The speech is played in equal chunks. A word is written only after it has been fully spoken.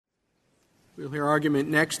We'll hear argument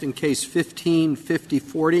next in Case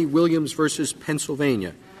 15-5040, Williams versus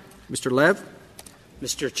Pennsylvania. Mr. Lev.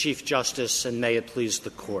 Mr. Chief Justice, and may it please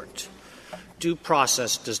the Court, due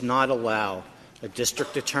process does not allow a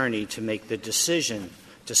district attorney to make the decision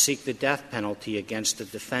to seek the death penalty against the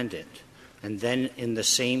defendant and then in the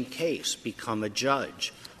same case become a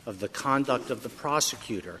judge of the conduct of the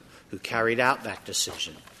prosecutor who carried out that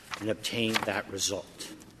decision and obtained that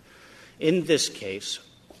result. In this case,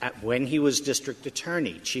 when he was district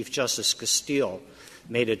attorney, Chief Justice Castile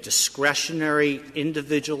made a discretionary,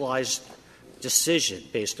 individualized decision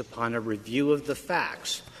based upon a review of the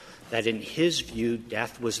facts that, in his view,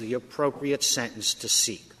 death was the appropriate sentence to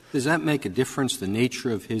seek. Does that make a difference, the nature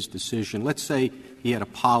of his decision? Let's say he had a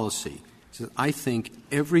policy. He said, I think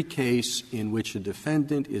every case in which a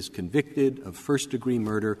defendant is convicted of first-degree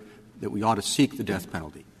murder that we ought to seek the death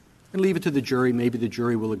penalty. And leave it to the jury. Maybe the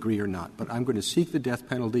jury will agree or not. But I'm going to seek the death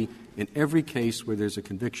penalty in every case where there's a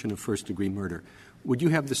conviction of first-degree murder. Would you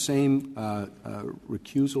have the same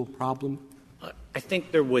recusal problem? I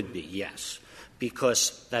think there would be, yes,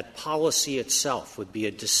 because that policy itself would be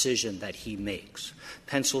a decision that he makes.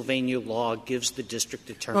 Pennsylvania law gives the district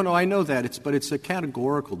attorney. No, I know that. But it's a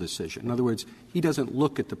categorical decision. In other words, he doesn't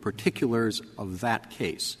look at the particulars of that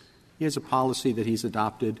case. He has a policy that he's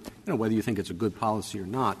adopted, whether you think it's a good policy or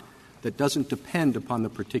not, that doesn't depend upon the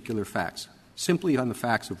particular facts, simply on the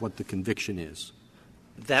facts of what the conviction is.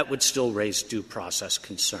 That would still raise due process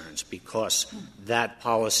concerns because that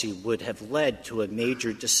policy would have led to a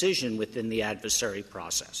major decision within the adversary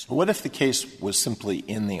process. What if the case was simply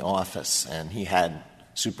in the office and he had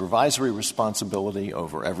supervisory responsibility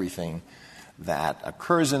over everything that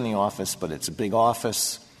occurs in the office, but it's a big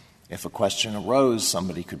office? If a question arose,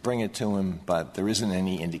 somebody could bring it to him, but there isn't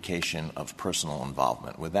any indication of personal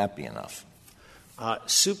involvement. Would that be enough?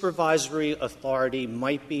 Supervisory authority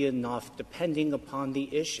might be enough depending upon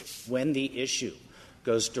the issue. When the issue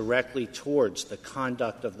goes directly towards the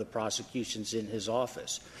conduct of the prosecutions in his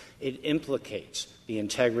office, it implicates the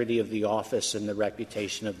integrity of the office and the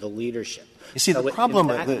reputation of the leadership. You see, the problem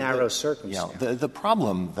in that narrow circumstance. Yeah, the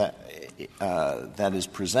problem that is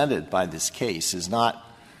presented by this case is not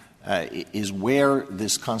is where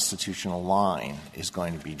this constitutional line is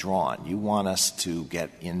going to be drawn. You want us to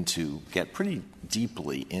get pretty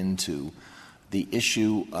deeply into the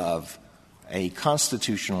issue of a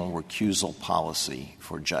constitutional recusal policy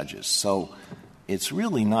for judges. So it's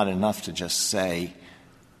really not enough to just say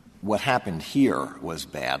what happened here was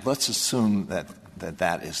bad. Let's assume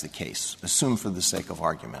that is the case. Assume for the sake of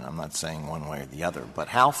argument. I'm not saying one way or the other. But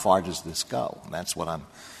how far does this go? That's what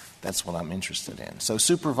I'm interested in. So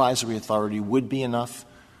supervisory authority would be enough.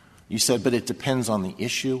 You said, but it depends on the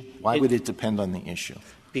issue. Why would it depend on the issue?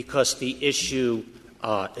 Because the issue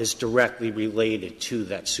is directly related to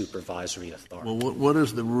that supervisory authority. Well, what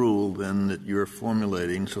is the rule, then, that you're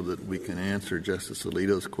formulating so that we can answer Justice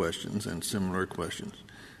Alito's questions and similar questions?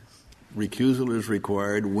 Recusal is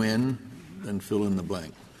required when, and fill in the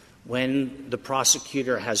blank. When the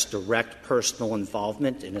prosecutor has direct personal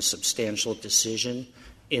involvement in a substantial decision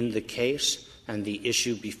in the case and the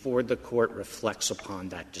issue before the court reflects upon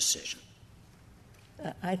that decision.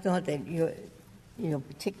 I thought that your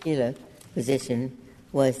particular position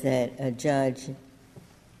was that a judge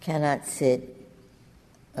cannot sit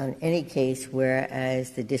on any case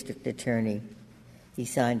whereas the district attorney he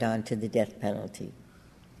signed on to the death penalty.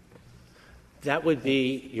 That would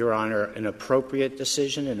be, Your Honor, an appropriate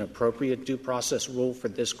decision, an appropriate due process rule for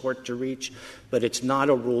this court to reach, but it's not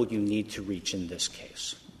a rule you need to reach in this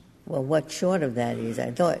case. Well, what short of that is?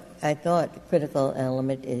 I thought the critical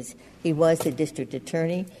element is he was the district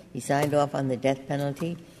attorney. He signed off on the death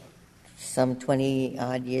penalty. Some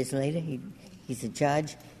 20-odd years later, he's a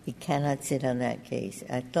judge. He cannot sit on that case.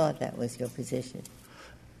 I thought that was your position.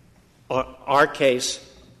 Our case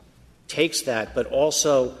takes that, but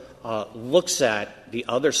also looks at the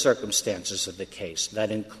other circumstances of the case.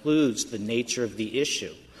 That includes the nature of the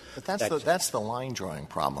issue. But that's the line-drawing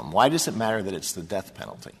problem. Why does it matter that it's the death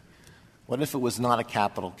penalty? What if it was not a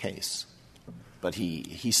capital case, but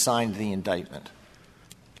he signed the indictment?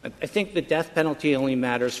 I think the death penalty only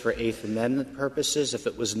matters for Eighth Amendment purposes. If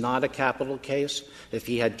it was not a capital case, if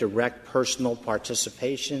he had direct personal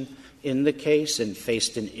participation in the case and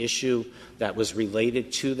faced an issue that was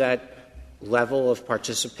related to that level of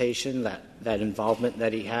participation, that involvement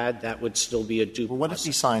that he had, that would still be a due process. Well, what if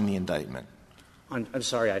he signed the indictment? I'm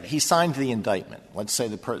sorry. He signed the indictment. Let's say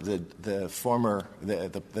the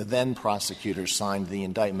then prosecutor signed the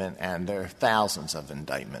indictment, and there are thousands of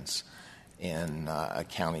indictments in a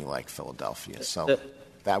county like Philadelphia. So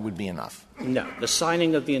That would be enough. No, the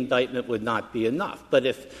signing of the indictment would not be enough. But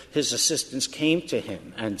if his assistants came to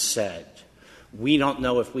him and said, we don't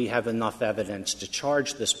know if we have enough evidence to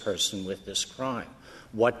charge this person with this crime,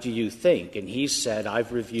 what do you think? And he said,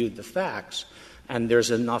 I've reviewed the facts, and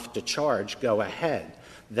there's enough to charge, go ahead.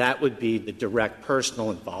 That would be the direct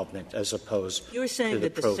personal involvement as opposed to the You're saying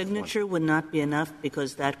that the signature would not be enough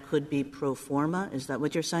because that could be pro forma? Is that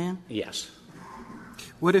what you're saying? Yes.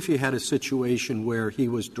 What if you had a situation where he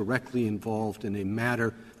was directly involved in a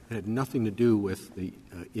matter that had nothing to do with the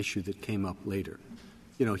issue that came up later?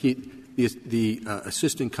 You know, the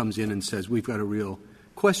assistant comes in and says, we've got a real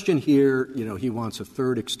question here. You know, he wants a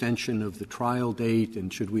third extension of the trial date,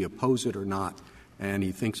 and should we oppose it or not? And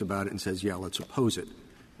he thinks about it and says, yeah, let's oppose it.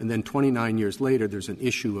 And then 29 years later, there's an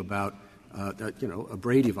issue about, a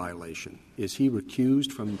Brady violation. Is he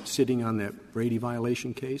recused from sitting on that Brady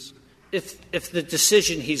violation case? If the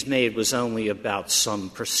decision he's made was only about some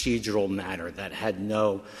procedural matter that had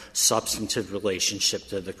no substantive relationship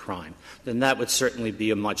to the crime, then that would certainly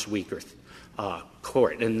be a much weaker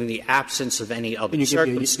court. And in the absence of any other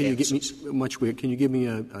circumstances. Can you give me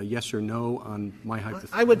a yes or no on my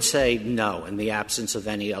hypothesis? I would say no. In the absence of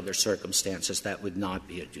any other circumstances, that would not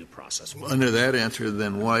be a due process. Well, under that answer,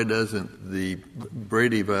 then why doesn't the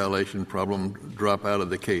Brady violation problem drop out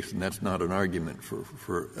of the case? And that's not an argument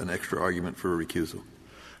for an extra argument for a recusal.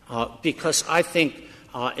 Because I think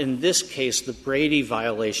in this case, the Brady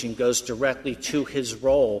violation goes directly to his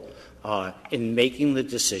role in making the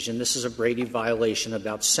decision. This is a Brady violation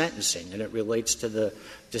about sentencing, and it relates to the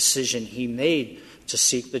decision he made to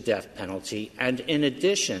seek the death penalty. And in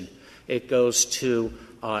addition, it goes to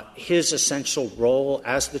his essential role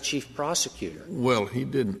as the chief prosecutor. Well, he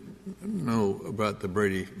didn't know about the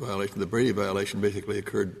Brady violation. The Brady violation basically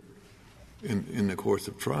occurred in the course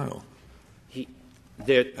of trial.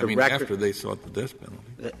 After they sought the death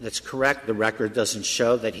penalty. That's correct. The record doesn't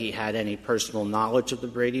show that he had any personal knowledge of the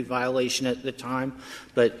Brady violation at the time,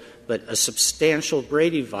 but a substantial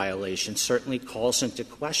Brady violation certainly calls into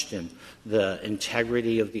question the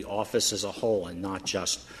integrity of the office as a whole and not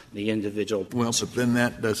just the individual prosecutor. Well, but then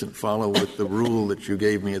that doesn't follow with the rule that you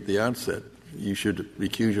gave me at the outset. You should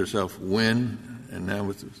recuse yourself when, and now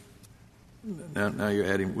you're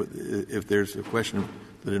adding, if there's a question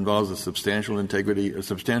that involves a substantial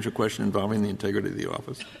question involving the integrity of the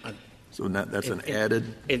office. So that's an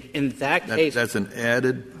added. In that case, that's an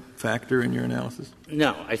added factor in your analysis.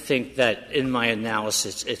 No, I think that in my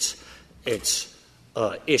analysis, it's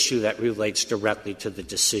an issue that relates directly to the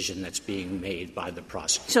decision that's being made by the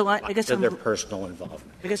prosecutor. So I guess to their personal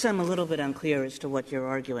involvement. I guess I'm a little bit unclear as to what you're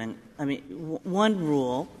arguing. I mean, one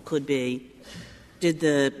rule could be, did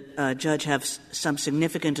the judge have some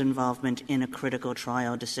significant involvement in a critical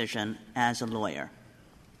trial decision as a lawyer?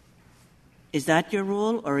 Is that your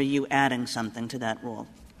rule, or are you adding something to that rule?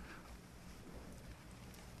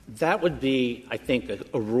 That would be, I think,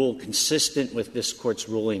 a rule consistent with this Court's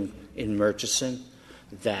ruling in Murchison,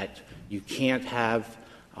 that you can't have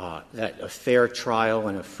that a fair trial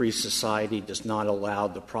in a free society does not allow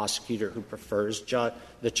the prosecutor who prefers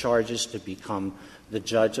the charges to become the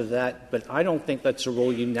judge of that. But I don't think that's a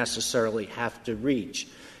rule you necessarily have to reach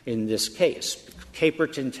in this case.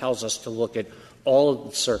 Caperton tells us to look at all of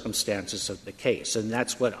the circumstances of the case, and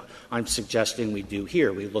that's what I'm suggesting we do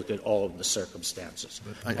here. We look at all of the circumstances.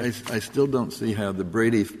 But I still don't see how the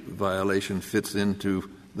Brady violation fits into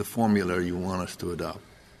the formula you want us to adopt,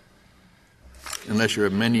 unless you're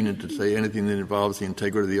amending it to say anything that involves the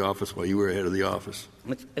integrity of the office while you were head of the office.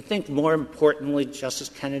 I think more importantly, Justice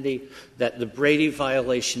Kennedy, that the Brady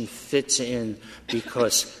violation fits in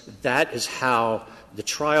because that is how the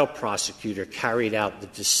trial prosecutor carried out the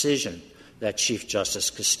decision that Chief Justice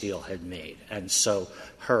Castile had made. And so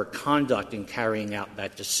her conduct in carrying out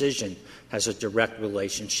that decision has a direct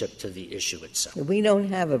relationship to the issue itself. We don't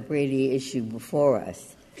have a Brady issue before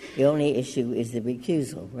us. The only issue is the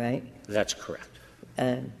recusal, right? That's correct.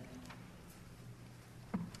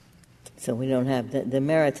 So we don't have the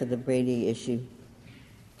merits of the Brady issue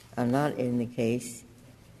are not in the case.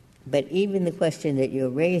 But even the question that you're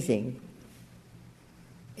raising,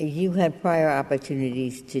 you had prior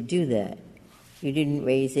opportunities to do that. You didn't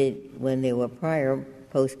raise it when there were prior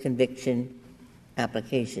post-conviction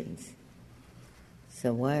applications.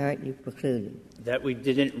 So why aren't you precluded? That we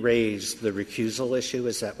didn't raise the recusal issue?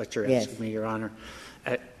 Is that what you're asking me, Your Honor?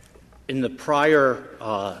 In the prior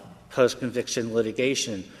post-conviction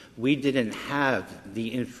litigation, we didn't have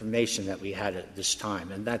the information that we had at this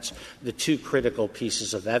time. And that's the two critical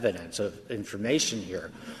pieces of evidence, of information here.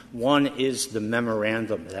 One is the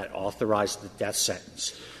memorandum that authorized the death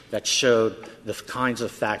sentence. that showed the kinds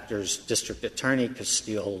of factors District Attorney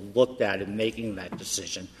Castile looked at in making that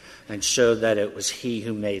decision and showed that it was he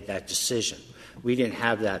who made that decision. We didn't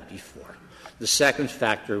have that before. The second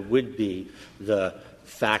factor would be the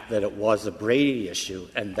fact that it was a Brady issue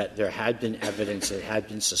and that there had been evidence that had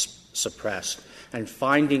been suppressed and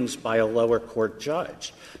findings by a lower court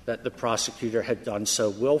judge that the prosecutor had done so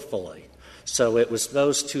willfully. So it was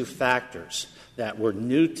those two factors that were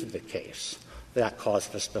new to the case that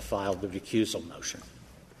caused us to file the recusal motion.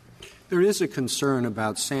 There is a concern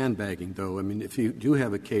about sandbagging, though. I mean, if you do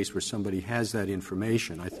have a case where somebody has that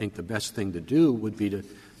information, I think the best thing to do would be to,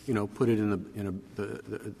 put it in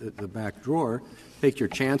the back drawer, take your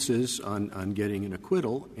chances on getting an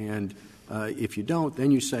acquittal, and if you don't,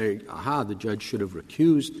 then you say, the judge should have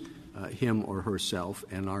recused him or herself,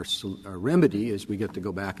 and our remedy is we get to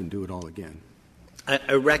go back and do it all again.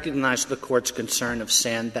 I recognize the Court's concern of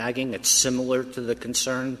sandbagging. It's similar to the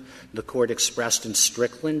concern the Court expressed in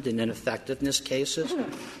Strickland in ineffectiveness cases,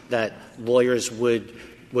 that lawyers would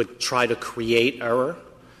try to create error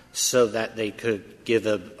so that they could give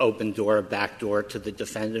an open door, a back door to the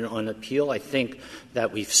defendant on appeal. I think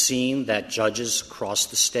that we've seen that judges across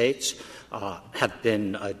the states have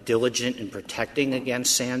been diligent in protecting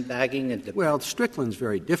against sandbagging. Well, Strickland's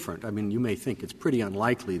very different. I mean, you may think it's pretty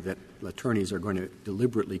unlikely that attorneys are going to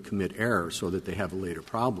deliberately commit error so that they have a later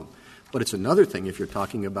problem. But it's another thing if you're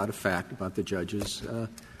talking about a fact about the judge's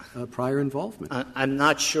prior involvement. I'm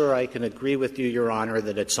not sure I can agree with you, Your Honor,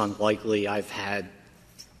 that it's unlikely. I've had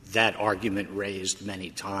that argument raised many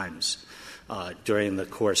times during the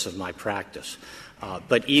course of my practice.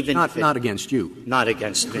 But even not against you. Not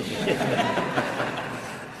against me.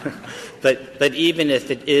 But even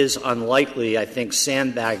if it is unlikely, I think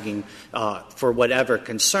sandbagging, for whatever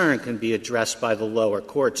concern, can be addressed by the lower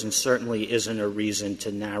courts and certainly isn't a reason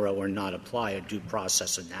to narrow or not apply a due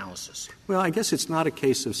process analysis. Well, I guess it's not a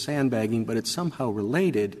case of sandbagging, but it's somehow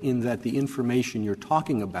related in that the information you're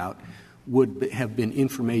talking about would have been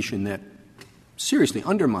information that seriously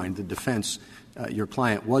undermined the defense your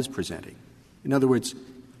client was presenting. In other words,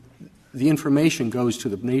 the information goes to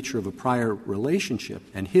the nature of a prior relationship,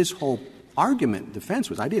 and his whole argument,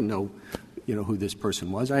 defense, was, I didn't know, who this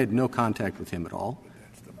person was. I had no contact with him at all.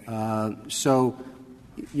 So,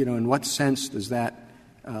 in what sense does that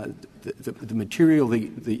the material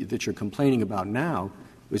that you're complaining about now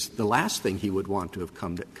was the last thing he would want to have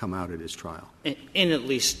come out at his trial? In at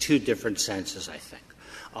least two different senses, I think.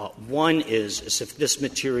 One is if this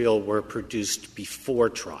material were produced before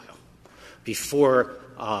trial, before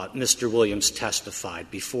Mr. Williams testified,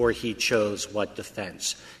 before he chose what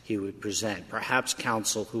defense he would present. Perhaps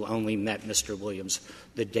counsel who only met Mr. Williams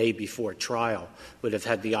the day before trial would have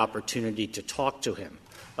had the opportunity to talk to him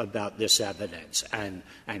about this evidence and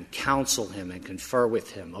counsel him and confer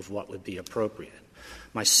with him of what would be appropriate.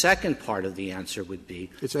 My second part of the answer would be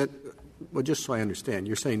 — Is that — well, just so I understand,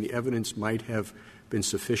 you're saying the evidence might have been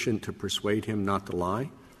sufficient to persuade him not to lie?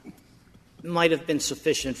 Might have been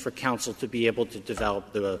sufficient for counsel to be able to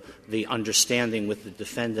develop the understanding with the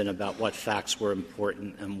defendant about what facts were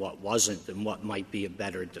important and what wasn't, and what might be a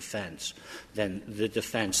better defense than the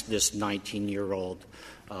defense this 19-year-old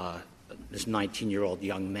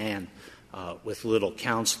young man with little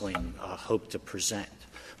counseling hoped to present.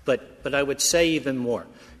 But I would say even more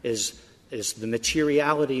is the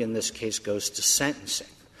materiality in this case goes to sentencing.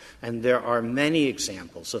 And there are many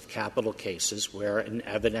examples of capital cases where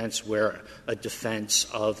where a defense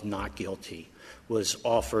of not guilty was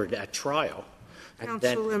offered at trial.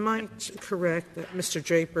 Counsel, am I correct that Mr.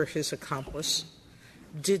 Draper, his accomplice,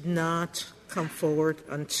 did not come forward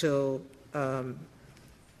until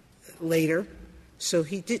later? So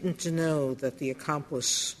he didn't know that the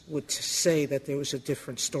accomplice would say that there was a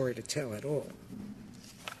different story to tell at all.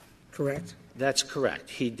 Correct? That's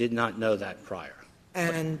correct. He did not know that prior.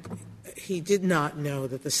 And he did not know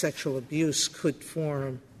that the sexual abuse could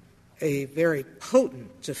form a very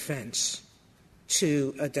potent defense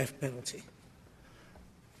to a death penalty,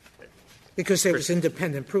 because there was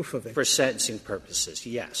independent proof of it. For sentencing purposes,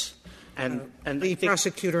 yes. And the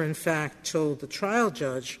prosecutor, in fact, told the trial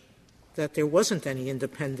judge that there wasn't any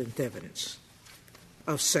independent evidence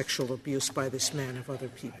of sexual abuse by this man of other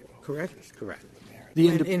people, correct? Correct.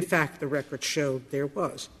 And in fact, the record showed there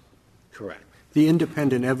was. Correct. The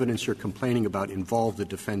independent evidence you're complaining about involved the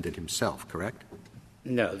defendant himself, correct?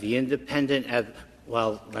 No. The independent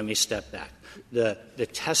well, let me step back. The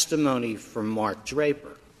testimony from Mark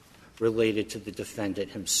Draper related to the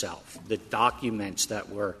defendant himself. The documents that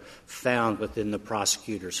were found within the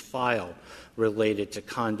prosecutor's file related to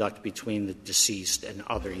conduct between the deceased and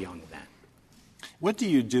other young men. What do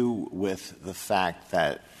you do with the fact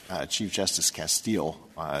that Chief Justice Castile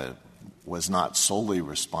was not solely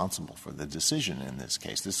responsible for the decision in this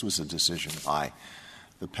case. This was a decision by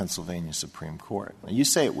the Pennsylvania Supreme Court. Now, you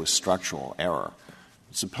say it was structural error.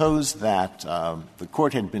 Suppose that the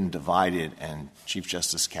court had been divided and Chief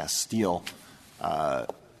Justice Castile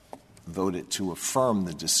voted to affirm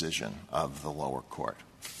the decision of the lower court.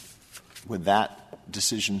 Would that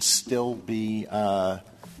decision still be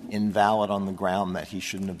invalid on the ground that he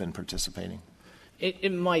shouldn't have been participating?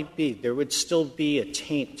 It might be. There would still be a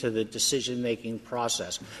taint to the decision-making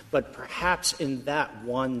process. But perhaps in that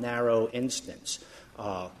one narrow instance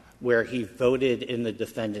where he voted in the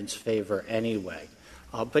defendant's favor anyway.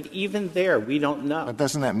 But even there, we don't know. But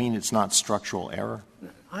doesn't that mean it's not structural error?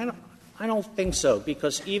 I don't think so,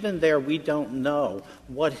 because even there we don't know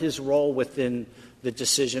what his role within the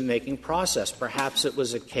decision-making process. Perhaps it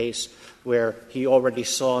was a case where he already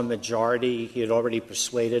saw a majority, he had already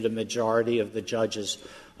persuaded a majority of the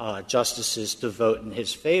justices to vote in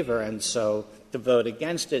his favor, and so to vote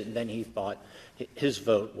against it, and then he thought his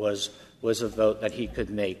vote was a vote that he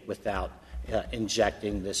could make without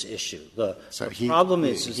injecting this issue. The problem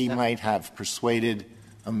is he might have persuaded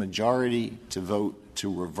a majority to vote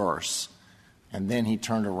to reverse, and then he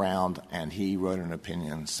turned around and he wrote an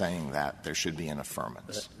opinion saying that there should be an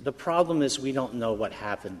affirmance. The problem is we don't know what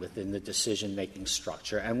happened within the decision-making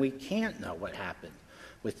structure, and we can't know what happened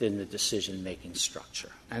within the decision-making structure.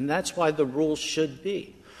 And that's why the rule should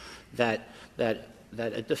be that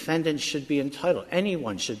a defendant should be entitled,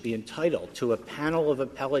 anyone should be entitled to a panel of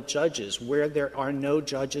appellate judges where there are no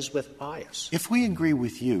judges with bias. If we agree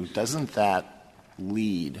with you, doesn't that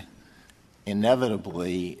lead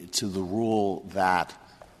inevitably to the rule that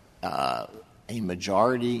a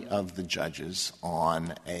majority of the judges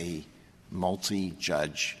on a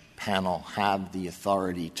multi-judge panel have the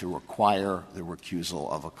authority to require the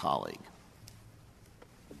recusal of a colleague?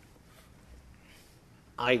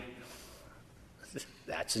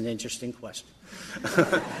 That's an interesting question.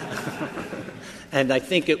 And I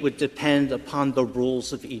think it would depend upon the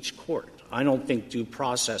rules of each court. I don't think due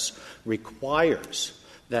process requires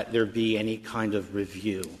that there be any kind of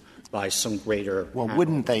review by some greater Well,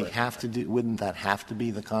 wouldn't that have to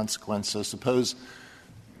be the consequence? So suppose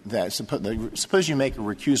you make a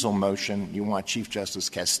recusal motion, you want Chief Justice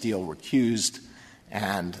Castile recused,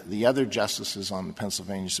 and the other justices on the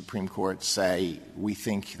Pennsylvania Supreme Court say, we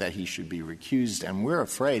think that he should be recused, and we're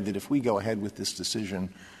afraid that if we go ahead with this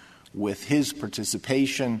decision with his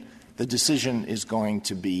participation, the decision is going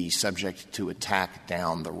to be subject to attack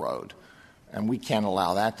down the road. And we can't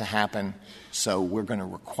allow that to happen, so we're going to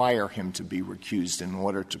require him to be recused in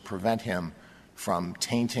order to prevent him from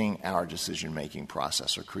tainting our decision-making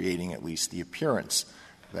process or creating at least the appearance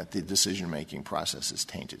that the decision-making process is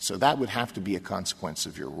tainted. So that would have to be a consequence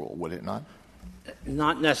of your rule, would it not?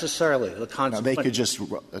 Not necessarily. The consequence. No, they could just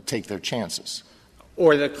take their chances.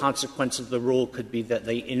 Or the consequence of the rule could be that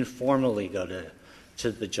they informally go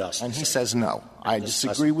to the justice. And he says no. I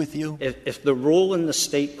disagree with you. If the rule in the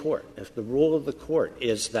state court, if the rule of the court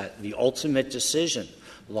is that the ultimate decision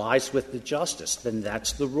lies with the justice, then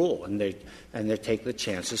that's the rule, and they take the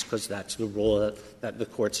chances because that's the rule that the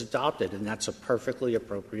court's adopted, and that's a perfectly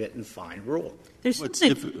appropriate and fine rule.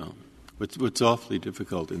 What's awfully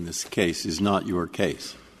difficult in this case is not your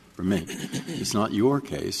case for me. It's not your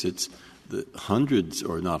case. It's the hundreds,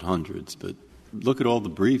 or not hundreds, but look at all the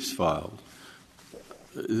briefs filed.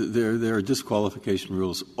 There are disqualification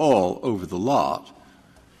rules all over the lot.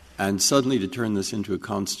 And suddenly to turn this into a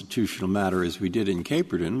constitutional matter, as we did in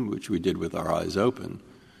Caperton, which we did with our eyes open,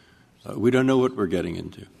 we don't know what we're getting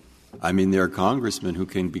into. I mean, there are congressmen who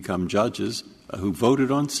can become judges who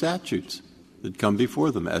voted on statutes that come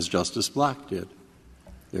before them, as Justice Black did.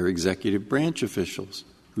 There are executive branch officials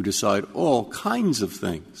who decide all kinds of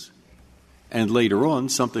things. And later on,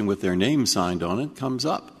 something with their name signed on it comes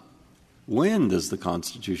up. When does the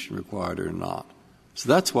Constitution require it or not? So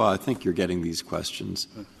that's why I think you're getting these questions.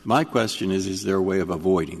 My question is there a way of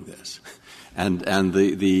avoiding this? And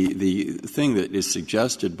the thing that is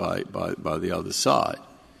suggested by the other side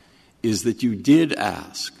is that you did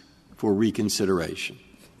ask for reconsideration.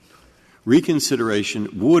 Reconsideration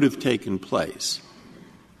would have taken place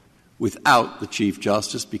without the Chief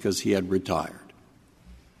Justice because he had retired.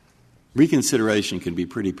 Reconsideration can be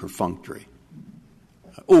pretty perfunctory,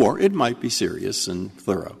 or it might be serious and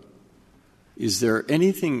thorough. Is there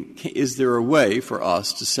a way for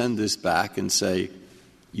us to send this back and say,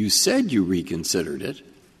 you said you reconsidered it.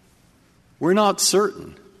 We're not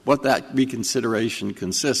certain what that reconsideration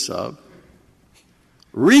consists of.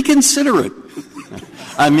 Reconsider it.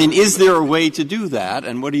 I mean, is there a way to do that,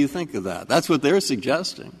 and what do you think of that? That's what they're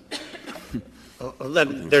suggesting.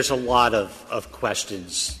 There's a lot of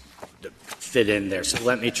questions that fit in there, so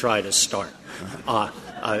let me try to start.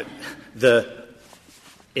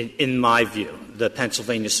 In my view, the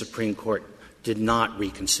Pennsylvania Supreme Court did not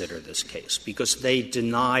reconsider this case because they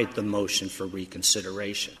denied the motion for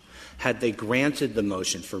reconsideration. Had they granted the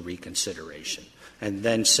motion for reconsideration and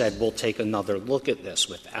then said, we'll take another look at this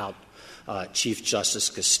without Chief Justice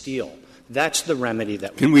Castile, that's the remedy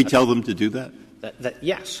that Can we tell them to do that?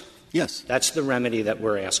 Yes. Yes. That's the remedy that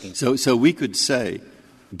we're asking for. So we could say,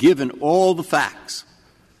 given all the facts,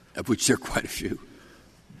 of which there are quite a few,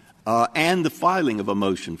 and the filing of a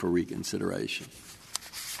motion for reconsideration,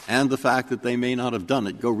 and the fact that they may not have done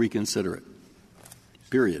it, go reconsider it.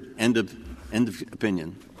 Period. End of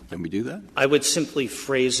opinion. Can we do that? I would simply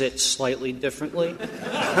phrase it slightly differently.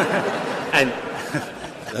 and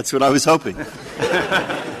That's what I was hoping.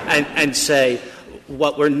 and say,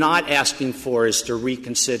 what we're not asking for is to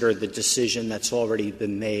reconsider the decision that's already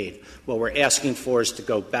been made. What we're asking for is to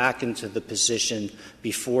go back into the position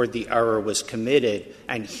before the error was committed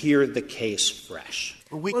and hear the case fresh.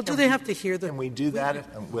 Well, do they have to hear Can we do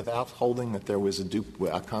that without holding that there was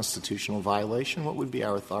a constitutional violation? What would be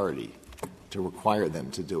our authority to require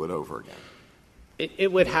them to do it over again?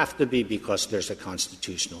 It would have to be because there's a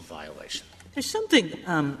constitutional violation. There's something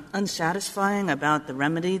unsatisfying about the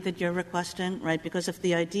remedy that you're requesting, right? Because if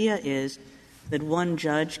the idea is that one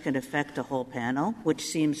judge can affect a whole panel, which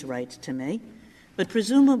seems right to me, but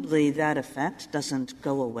presumably that effect doesn't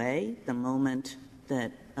go away the moment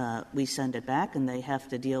that we send it back and they have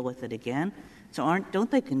to deal with it again. So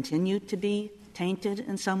don't they continue to be tainted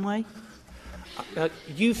in some way?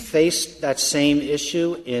 You faced that same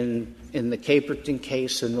issue in the Caperton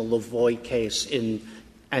case, in the Lavoie case,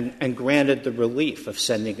 and granted the relief of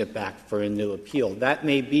sending it back for a new appeal. That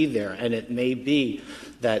may be there, and it may be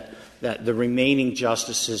that the remaining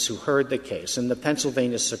justices who heard the case, and the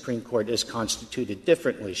Pennsylvania Supreme Court is constituted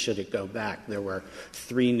differently should it go back. There were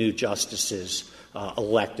 3 new justices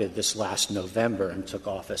elected this last November and took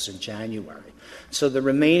office in January. So the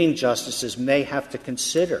remaining justices may have to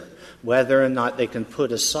consider whether or not they can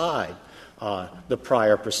put aside the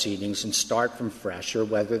prior proceedings and start from fresh, or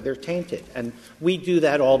whether they're tainted. And we do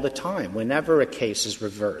that all the time. Whenever a case is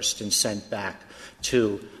reversed and sent back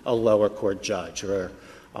to a lower court judge, or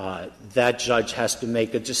that judge has to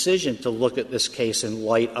make a decision to look at this case in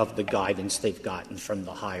light of the guidance they've gotten from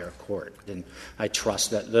the higher court. And I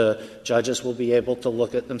trust that the judges will be able to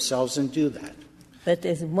look at themselves and do that. But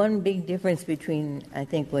there's one big difference between, I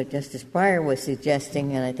think, what Justice Breyer was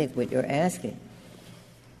suggesting and I think what you're asking.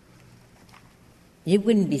 You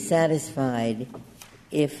wouldn't be satisfied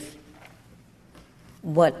if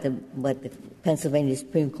what the Pennsylvania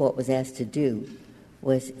Supreme Court was asked to do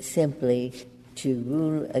was simply to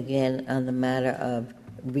rule again on the matter of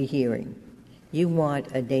rehearing. You want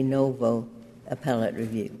a de novo appellate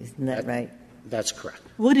review. Isn't that right? That's correct.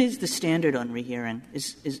 What is the standard on rehearing?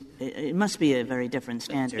 It must be a very different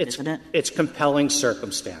standard, isn't it? It's compelling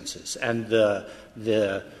circumstances. And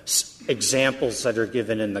the examples that are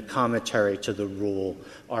given in the commentary to the rule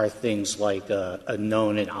are things like a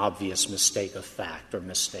known and obvious mistake of fact or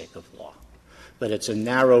mistake of law. But it's a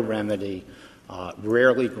narrow remedy,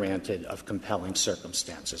 rarely granted, of compelling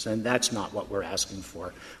circumstances. And that's not what we're asking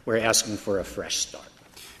for. We're asking for a fresh start.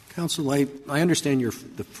 Counsel, I understand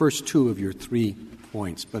the first 2 of your 3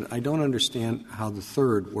 points, but I don't understand how the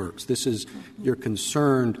third works. This is, you're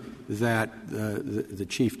concerned that the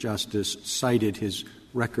Chief Justice cited his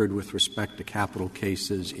record with respect to capital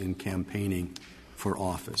cases in campaigning for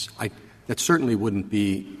office. That certainly wouldn't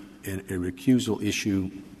be a recusal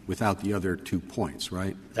issue without the other 2 points,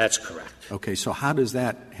 right? That's correct. Okay, so how does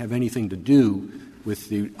that have anything to do with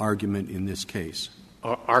the argument in this case?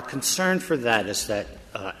 Our concern for that is that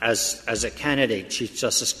as a candidate, Chief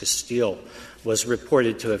Justice Castile was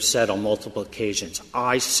reported to have said on multiple occasions,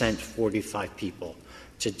 I sent 45 people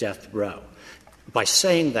to death row. By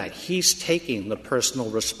saying that, he's taking the personal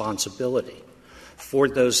responsibility for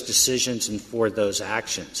those decisions and for those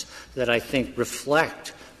actions that I think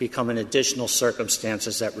become an additional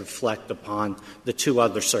circumstances that reflect upon the 2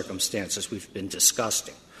 other circumstances we've been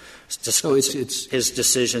discussing. So it's his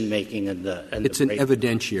decision-making and it's an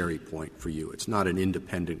evidentiary point for you. It's not an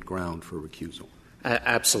independent ground for recusal.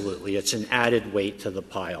 Absolutely. It's an added weight to the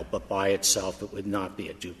pile, but by itself it would not be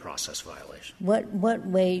a due process violation. What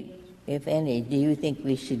weight, if any, do you think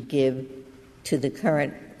we should give to the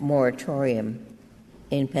current moratorium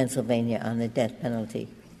in Pennsylvania on the death penalty?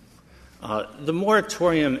 The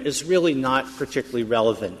moratorium is really not particularly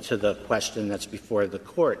relevant to the question that's before the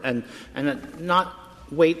court, and not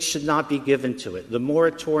weight should not be given to it. The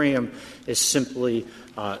moratorium is simply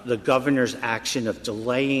the governor's action of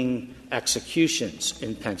delaying executions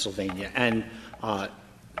in Pennsylvania. And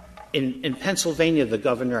in Pennsylvania, the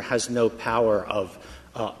governor has no power of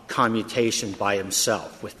commutation by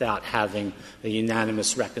himself. Without having a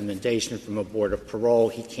unanimous recommendation from a board of parole,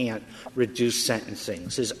 he can't reduce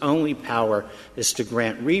sentencings. His only power is to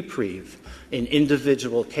grant reprieve in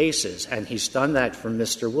individual cases, and he's done that for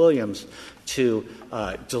Mr. Williams to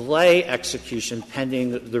delay execution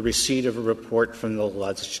pending the receipt of a report from the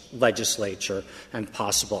legislature and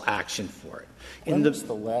possible action for it. When was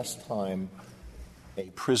the last time a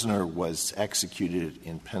prisoner was executed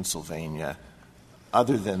in Pennsylvania,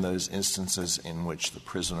 other than those instances in which the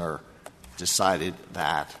prisoner decided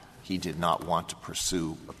that he did not want to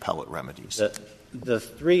pursue appellate remedies? The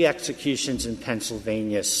 3 executions in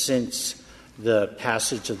Pennsylvania since the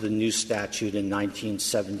passage of the new statute in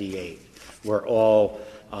 1978 were all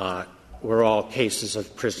cases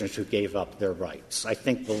of prisoners who gave up their rights. I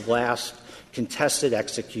think the last contested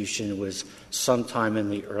execution was sometime in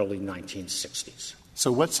the early 1960s.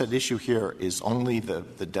 So what's at issue here is only the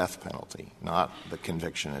death penalty, not the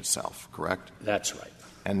conviction itself, correct? That's right.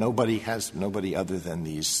 And nobody other than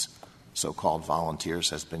these so-called volunteers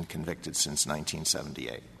has been convicted since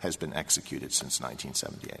 1978, has been executed since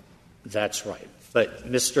 1978. That's right. But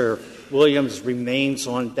Mr. Williams remains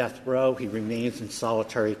on death row. He remains in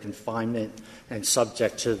solitary confinement and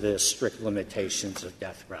subject to the strict limitations of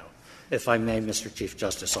death row. If I may, Mr. Chief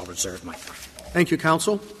Justice, I'll reserve my time. Thank you,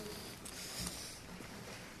 counsel.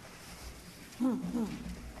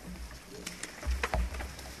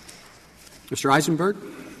 Mr. Eisenberg.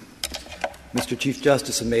 Mr. Chief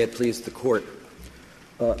Justice, and may it please the Court.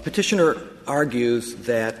 Petitioner argues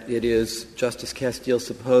that it is Justice Castile's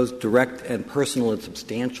supposed direct and personal and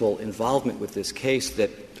substantial involvement with this case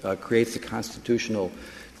that creates the constitutional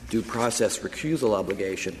due process recusal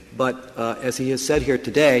obligation. But as he has said here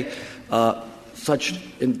today, such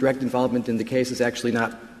direct involvement in the case is actually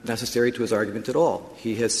not necessary to his argument at all.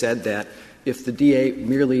 He has said that if the DA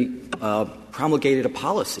merely promulgated a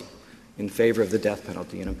policy in favor of the death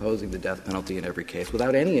penalty and imposing the death penalty in every case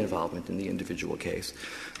without any involvement in the individual case,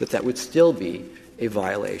 that would still be a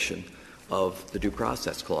violation of the due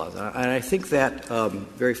process clause. And I think that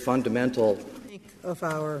very fundamental — Think of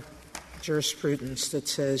our jurisprudence that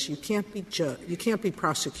says you can't be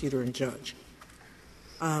prosecutor and judge.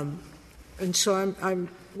 And so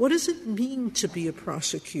what does it mean to be a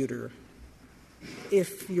prosecutor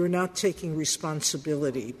if you're not taking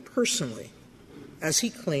responsibility personally, as he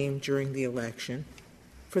claimed during the election,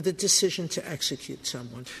 for the decision to execute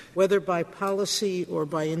someone, whether by policy or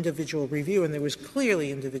by individual review? And there was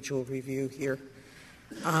clearly individual review here.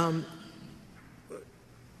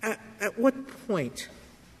 At what point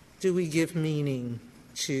do we give meaning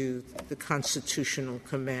to the constitutional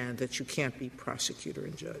command that you can't be prosecutor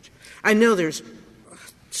and judge? I know there's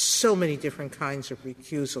so many different kinds of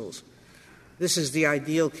recusals. This is the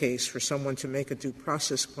ideal case for someone to make a due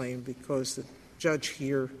process claim because the judge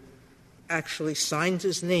here actually signed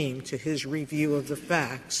his name to his review of the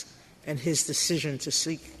facts and his decision to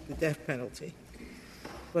seek the death penalty.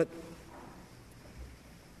 But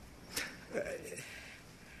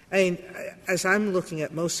as I'm looking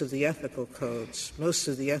at most of the ethical codes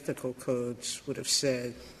would have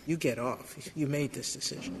said, you get off. You made this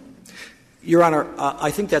decision. Your Honor, I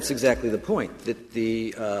think that's exactly the point, that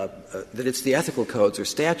that it's the ethical codes or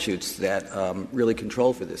statutes that really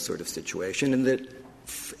control for this sort of situation, and that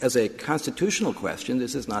as a constitutional question,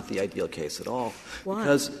 this is not the ideal case at all.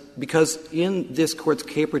 Why? Because in this Court's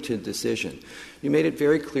Caperton decision, you made it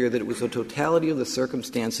very clear that it was a totality of the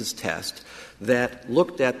circumstances test that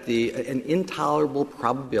looked at an intolerable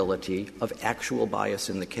probability of actual bias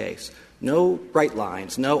in the case. No bright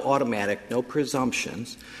lines, no automatic, no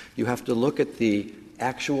presumptions. You have to look at the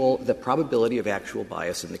probability of actual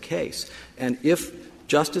bias in the case. And if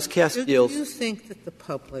Justice Castile's — Do you think that the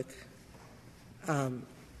public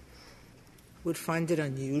would find it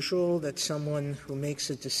unusual that someone who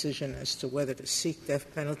makes a decision as to whether to seek death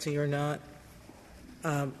penalty or not,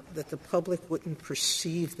 that the public wouldn't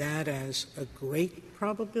perceive that as a great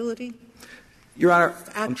probability? Your Honor,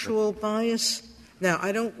 actual bias? Now,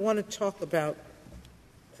 I don't want to talk about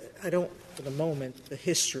 — for the moment, the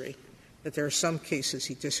history, that there are some cases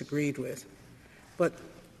he disagreed with. But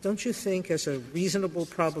don't you think, as a reasonable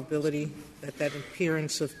probability, that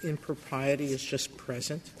appearance of impropriety is just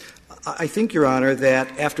present? I think, Your Honor,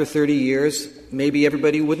 that after 30 years, maybe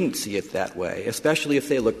everybody wouldn't see it that way, especially if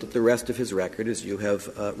they looked at the rest of his record, as you have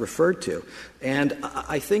referred to. And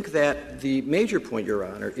I think that the major point, Your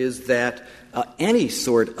Honor, is that any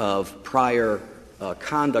sort of prior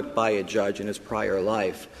conduct by a judge in his prior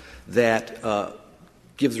life that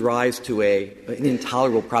gives rise to an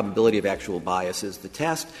intolerable probability of actual bias is the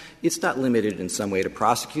test. It's not limited in some way to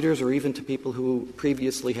prosecutors or even to people who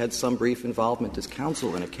previously had some brief involvement as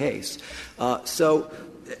counsel in a case. So,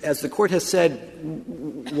 as the Court has said,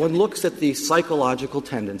 one looks at the psychological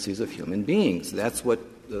tendencies of human beings. That's what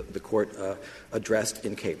the Court addressed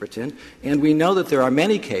in Caperton. And we know that there are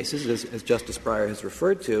many cases, as Justice Breyer has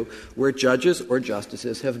referred to, where judges or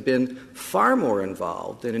justices have been far more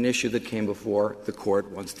involved in an issue that came before the Court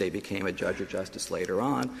once they became a judge or justice later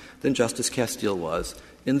on than Justice Castile was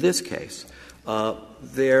in this case.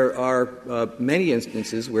 There are many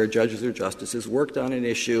instances where judges or justices worked on an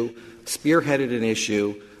issue, spearheaded an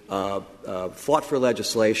issue, fought for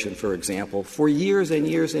legislation, for example, for years and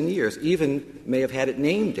years and years, even may have had it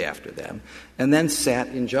named after them, and then sat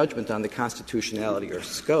in judgment on the constitutionality or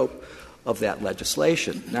scope of that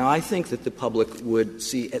legislation. Now, I think that the public would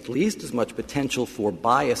see at least as much potential for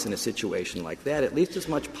bias in a situation like that, at least as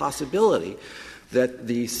much possibility that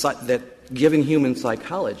given human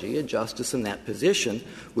psychology, a justice in that position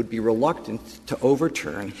would be reluctant to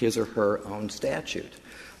overturn his or her own statute.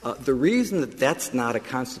 The reason that that's not a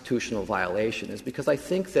constitutional violation is because I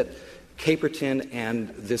think that Caperton and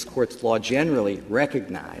this Court's law generally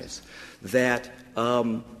recognize that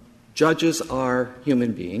judges are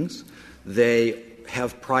human beings, they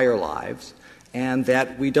have prior lives, and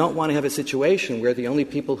that we don't want to have a situation where the only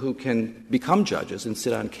people who can become judges and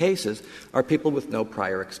sit on cases are people with no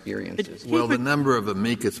prior experiences. Well, the number of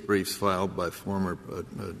amicus briefs filed by former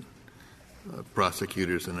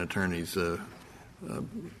prosecutors and attorneys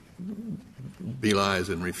belies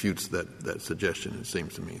and refutes that suggestion, it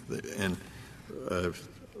seems to me. And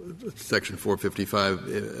Section 455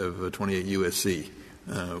 of 28 U.S.C.,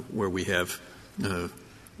 where we have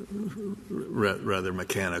rather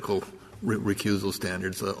mechanical recusal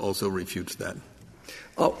standards, also refutes that.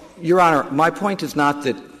 Oh, Your Honor, my point is not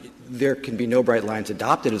that there can be no bright lines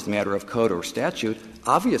adopted as a matter of code or statute.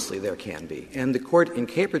 Obviously there can be. And the Court in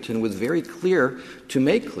Caperton was very clear to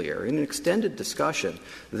make clear in an extended discussion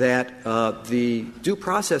that the due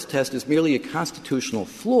process test is merely a constitutional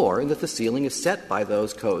floor and that the ceiling is set by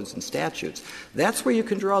those codes and statutes. That's where you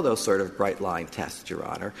can draw those sort of bright line tests, Your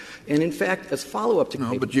Honor. And in fact, as follow-up to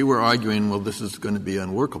Caperton — but you were arguing, well, this is going to be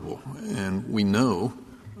unworkable. And we know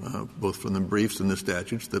both from the briefs and the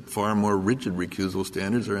statutes, that far more rigid recusal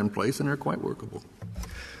standards are in place and are quite workable.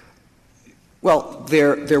 Well,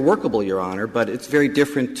 they're workable, Your Honor, but it's very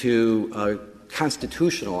different to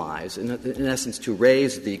constitutionalize, in essence, to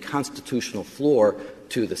raise the constitutional floor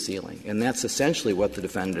to the ceiling. And that's essentially what the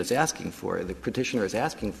defendant is asking for, the petitioner is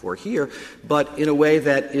asking for here, but in a way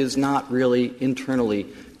that is not really internally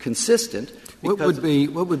consistent. What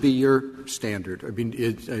would be your standard? I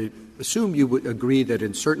mean, assume you would agree that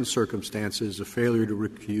in certain circumstances a failure to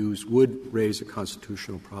recuse would raise a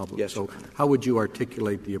constitutional problem. Yes, so how would you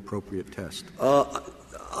articulate the appropriate test?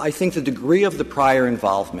 I think the degree of the prior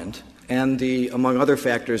involvement and among other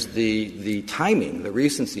factors, the timing, the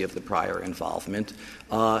recency of the prior involvement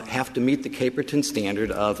have to meet the Caperton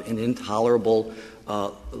standard of an intolerable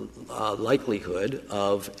likelihood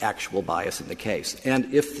of actual bias in the case.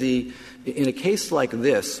 And in a case like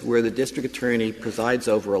this, where the district attorney presides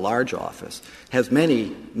over a large office, has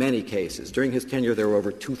many, many cases. During his tenure, there were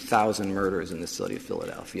over 2,000 murders in the city of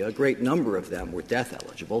Philadelphia. A great number of them were death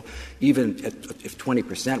eligible. Even if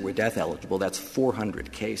 20% were death eligible, that's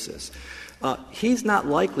 400 cases. He's not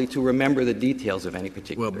likely to remember the details of any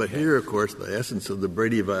particular case. Well, but here, of course, the essence of the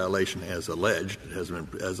Brady violation as alleged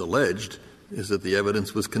is that the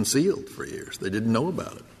evidence was concealed for years. They didn't know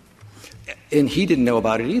about it. And he didn't know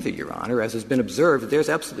about it either, Your Honor. As has been observed, there's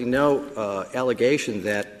absolutely no allegation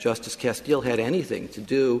that Justice Castile had anything to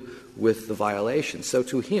do with the violation. So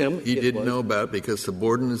to him, he didn't know about it because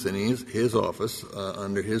subordinates in his office,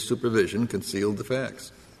 under his supervision, concealed the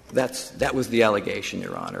facts. That was the allegation,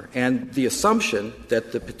 Your Honor. And the assumption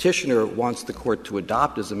that the petitioner wants the Court to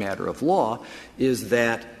adopt as a matter of law is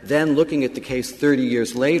that then looking at the case 30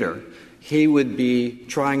 years later, he would be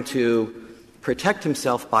trying to protect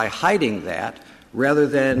himself by hiding that rather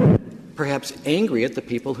than perhaps angry at the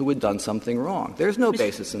people who had done something wrong. There's no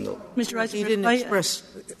basis in the — Mr. Reiser, he didn't express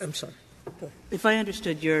 — I'm sorry. If I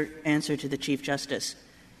understood your answer to the Chief Justice,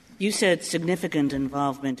 you said significant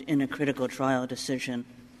involvement in a critical trial decision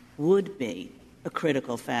would be a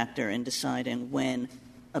critical factor in deciding when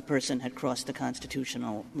a person had crossed the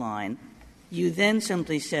constitutional line. You then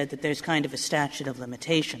simply said that there's kind of a statute of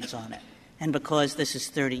limitations on it. And because this is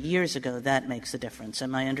 30 years ago, that makes a difference.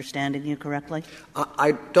 Am I understanding you correctly?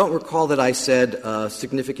 I don't recall that I said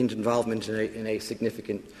significant involvement in a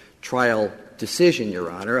significant trial decision, Your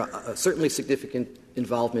Honor, certainly significant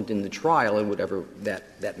involvement in the trial and whatever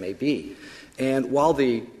that may be. And while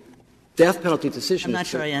the death penalty decision I'm not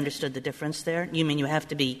sure I understood the difference there. You mean you have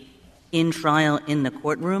to be in trial in the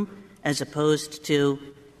courtroom as opposed to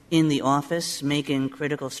in the office making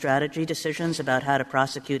critical strategy decisions about how to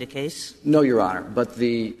prosecute a case? No, Your Honor. But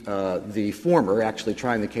the former, actually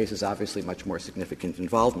trying the case, is obviously much more significant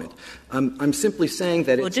involvement. I'm simply saying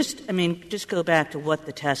that just go back to what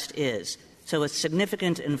the test is. So it's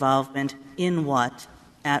significant involvement in what,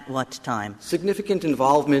 at what time? Significant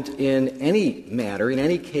involvement in any matter, in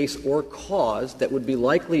any case or cause that would be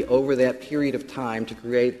likely over that period of time to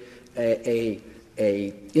create an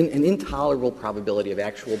intolerable probability of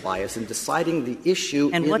actual bias in deciding the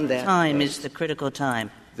issue and in that what time case. is the critical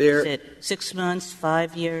time? Is it 6 months,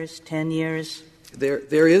 5 years, 10 years?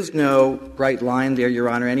 There is no bright line there, Your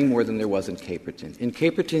Honor, any more than there was in Caperton. In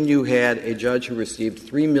Caperton, you had a judge who received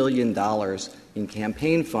 $3 million in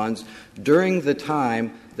campaign funds during the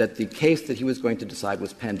time that the case that he was going to decide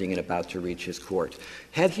was pending and about to reach his court.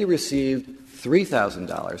 Had he received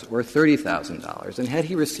 $3,000 or $30,000, and had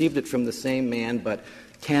he received it from the same man but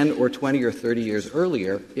 10 or 20 or 30 years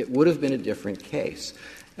earlier, it would have been a different case.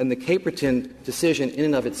 And the Caperton decision in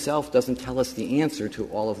and of itself doesn't tell us the answer to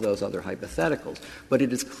all of those other hypotheticals. But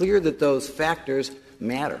it is clear that those factors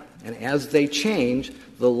matter. And as they change,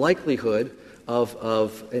 the likelihood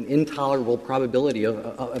of an intolerable probability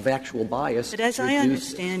of actual bias. But as I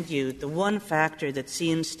understand you, the one factor that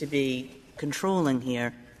seems to be controlling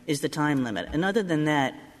here is the time limit. And other than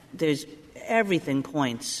that, everything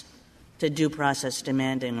points to due process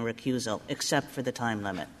demanding a recusal, except for the time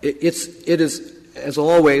limit. It is, as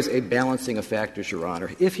always, a balancing of factors, Your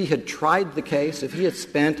Honor. If he had tried the case, if he had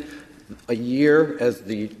spent a year, as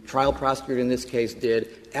the trial prosecutor in this case did,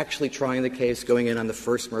 actually trying the case, going in on the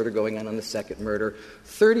first murder, going in on the second murder,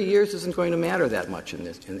 30 years isn't going to matter that much in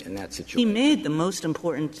that situation. He made the most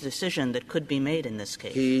important decision that could be made in this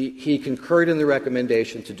case. He concurred in the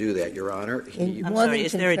recommendation to do that, Your Honor. I'm sorry,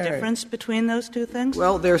 is there a difference between those two things?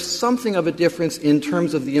 Well, there's something of a difference in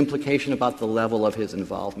terms of the implication about the level of his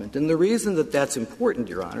involvement. And the reason that that's important,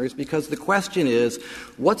 Your Honor, is because the question is,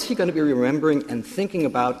 what's he going to be remembering and thinking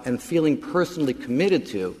about and feeling personally committed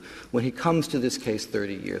to when he comes to this case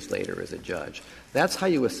 30 years later as a judge? That's how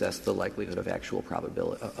you assess the likelihood of actual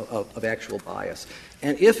probability of actual bias.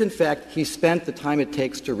 And if, in fact, he spent the time it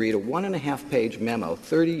takes to read a 1.5-page memo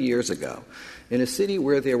 30 years ago in a city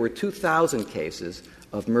where there were 2,000 cases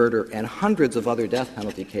of murder and hundreds of other death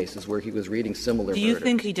penalty cases where he was reading similar murder. Do you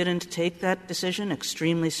think he didn't take that decision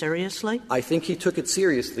extremely seriously? I think he took it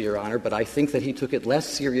seriously, Your Honor, but I think that he took it less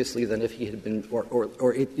seriously than if he had been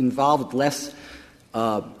or it involved less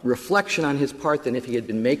reflection on his part than if he had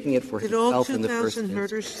been making it for himself in the first instance. Did all 2,000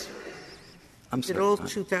 murders? I'm sorry, did all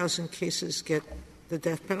 2,000 cases get the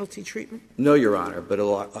death penalty treatment? No, Your Honor, but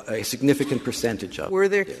a significant percentage of them. Were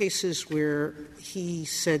there cases where he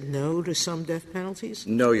said no to some death penalties?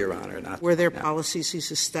 No, Your Honor, not. Were there policies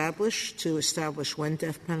he's established to establish when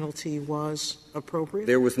death penalty was appropriate?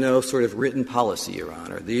 There was no sort of written policy, Your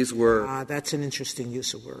Honor. These were that's an interesting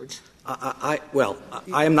use of words. I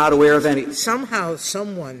am not aware of any. Somehow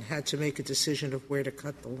someone had to make a decision of where to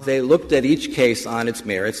cut the line. They looked at each case on its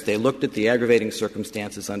merits. They looked at the aggravating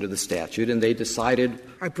circumstances under the statute, and they decided.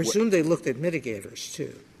 I presume they looked at mitigators,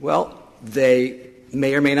 too. Well, they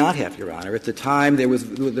may or may not have, Your Honor. At the time, there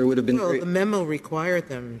would have been. Well, the memo required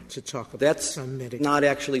them to talk about some mitigators. That's not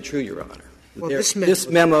actually true, Your Honor. Well, this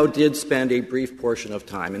memo did spend a brief portion of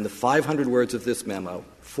time. In the 500 words of this memo,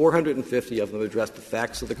 450 of them addressed the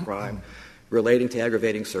facts of the crime relating to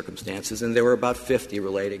aggravating circumstances, and there were about 50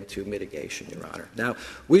 relating to mitigation, Your Honor. Now,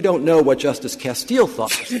 we don't know what Justice Castile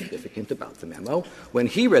thought was significant about the memo. When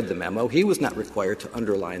he read the memo, he was not required to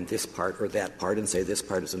underline this part or that part and say this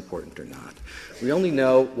part is important or not. We only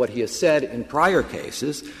know what he has said in prior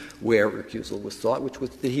cases where recusal was sought, which was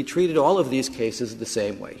that he treated all of these cases the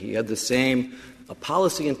same way. He had the same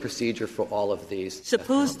policy and procedure for all of these.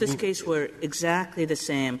 Suppose this case were exactly the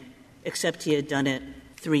same, except he had done it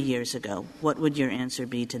 3 years ago. What would your answer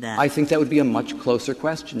be to that? I think that would be a much closer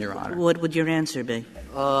question, Your Honor. What would your answer be?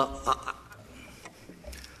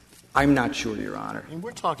 I'm not sure, Your Honor. I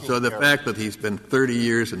mean, so the fact that he's been 30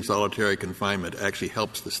 years in solitary confinement actually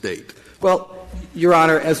helps the State. Well, Your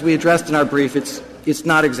Honor, as we addressed in our brief, it's it's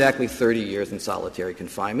not exactly 30 years in solitary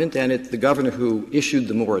confinement, and the governor who issued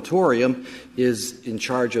the moratorium is in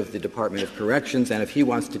charge of the Department of Corrections, and if he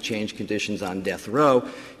wants to change conditions on death row,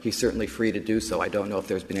 he's certainly free to do so. I don't know if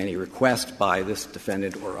there's been any request by this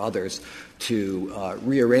defendant or others to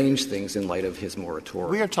rearrange things in light of his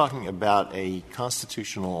moratorium. We are talking about a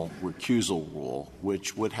constitutional recusal rule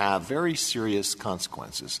which would have very serious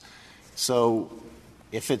consequences. So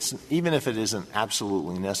even if it isn't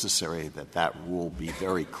absolutely necessary that that rule be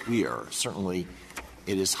very clear, certainly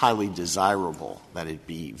it is highly desirable that it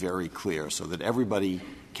be very clear so that everybody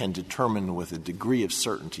can determine with a degree of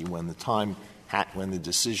certainty when the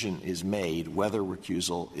decision is made whether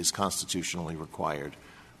recusal is constitutionally required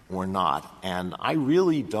or not. And I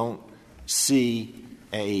really don't see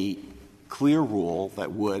a clear rule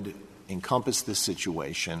that would encompass this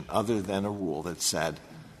situation other than a rule that said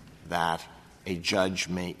that a judge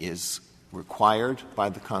is required by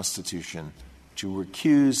the Constitution to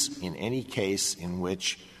recuse in any case in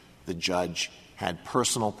which the judge had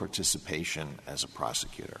personal participation as a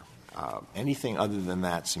prosecutor. Anything other than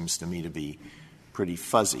that seems to me to be pretty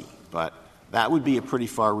fuzzy, but that would be a pretty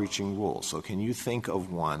far-reaching rule. So can you think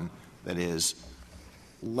of one that is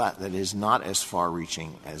not as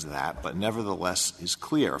far-reaching as that, but nevertheless is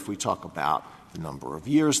clear? If we talk about the number of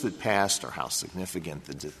years that passed or how significant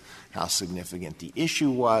the issue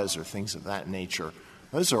was or things of that nature,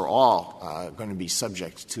 those are all going to be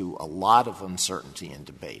subject to a lot of uncertainty and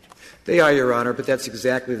debate. They are, Your Honor, but that's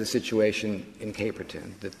exactly the situation in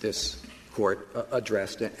Caperton that this Court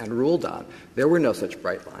addressed and ruled on. There were no such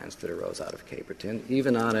bright lines that arose out of Caperton,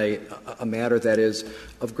 even on a matter that is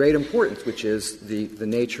of great importance, which is the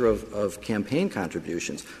nature of campaign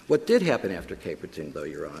contributions. What did happen after Caperton, though,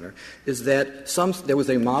 Your Honor, is that there was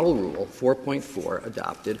a model rule, 4.4,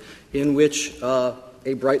 adopted, in which a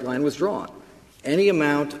bright line was drawn. Any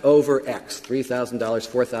amount over X, $3,000,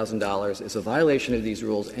 $4,000, is a violation of these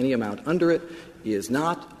rules. Any amount under it is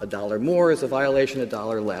not. A dollar more is a violation. A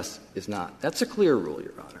dollar less is not. That's a clear rule,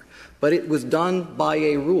 Your Honor. But it was done by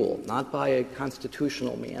a rule, not by a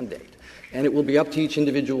constitutional mandate. And it will be up to each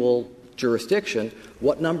individual jurisdiction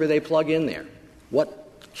what number they plug in there, what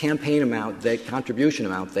campaign amount, contribution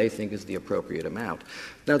amount they think is the appropriate amount.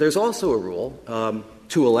 Now, there's also a rule,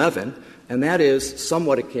 211, and that is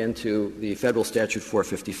somewhat akin to the federal statute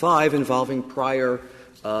 455 involving prior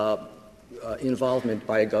involvement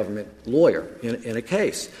by a government lawyer in a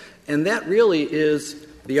case. And that really is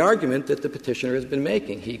the argument that the petitioner has been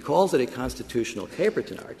making. He calls it a constitutional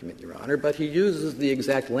Caperton argument, Your Honor, but he uses the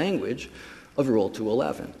exact language of Rule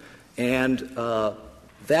 211. And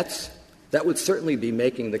that would certainly be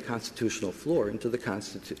making the constitutional floor into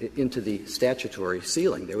the statutory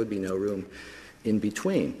ceiling. There would be no room in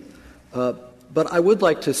between. But I would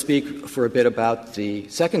like to speak for a bit about the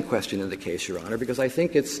second question in the case, Your Honor, because I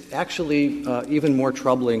think it's actually even more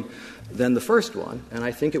troubling than the first one, and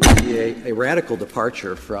I think it would be a radical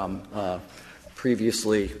departure from previous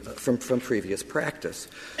practice.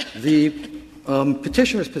 The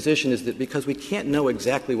petitioner's position is that because we can't know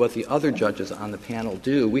exactly what the other judges on the panel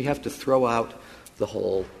do, we have to throw out the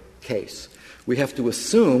whole case. We have to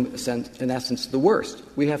assume, in essence, the worst.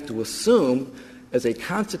 We have to assume as a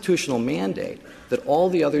constitutional mandate that all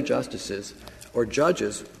the other justices or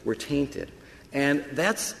judges were tainted. And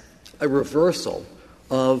that's a reversal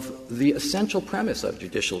of the essential premise of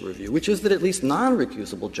judicial review, which is that at least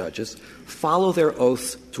non-recusable judges follow their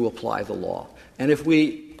oaths to apply the law. And if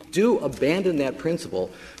we do abandon that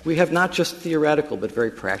principle, we have not just theoretical but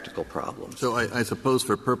very practical problems. So I suppose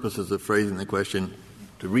for purposes of phrasing the question,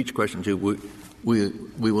 to reach question 2,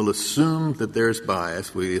 we will assume that there's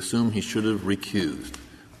bias. We assume he should have recused.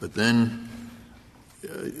 But then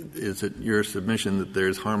is it your submission that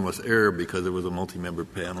there's harmless error because there was a multi-member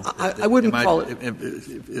panel? I wouldn't call it.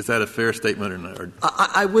 Is that a fair statement or not?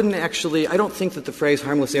 I wouldn't actually. I don't think that the phrase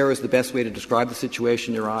harmless error is the best way to describe the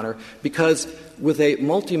situation, Your Honor, because with a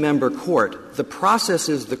multi-member court, the process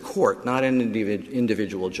is the court, not an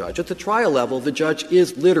individual judge. At the trial level, the judge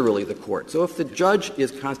is literally the court. So if the judge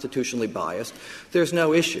is constitutionally biased, there's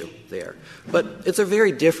no issue there. But it's a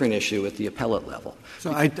very different issue at the appellate level.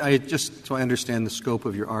 So so I understand the scope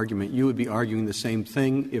of your argument, you would be arguing the same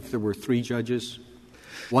thing if there were 3 judges?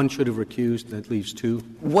 One should have recused, that leaves 2?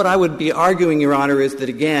 What I would be arguing, Your Honor, is that,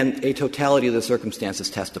 again, a totality of the circumstances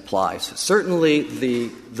test applies. Certainly the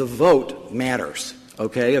vote matters,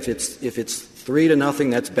 okay? If it's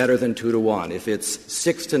 3-0, that's better than 2-1. If it's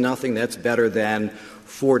 6-0, that's better than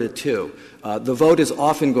 4-2. The vote is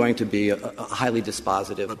often going to be a highly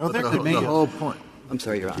dispositive. But the whole point. I'm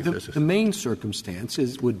sorry, Your Honor. The main circumstance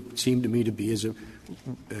would seem to me to be as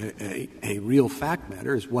a real fact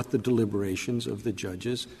matter is what the deliberations of the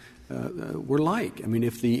judges were like. I mean,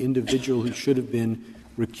 if the individual who should have been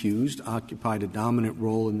recused occupied a dominant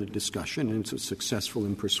role in the discussion and was successful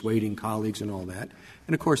in persuading colleagues and all that,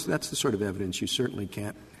 and of course that's the sort of evidence you certainly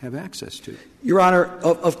can't have access to. Your Honor,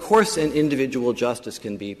 of course an individual justice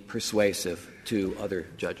can be persuasive to other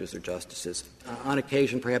judges or justices. On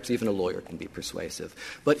occasion, perhaps even a lawyer can be persuasive.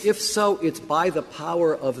 But if so, it's by the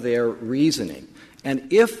power of their reasoning.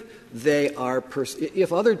 And if they are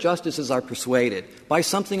if other justices are persuaded by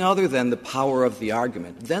something other than the power of the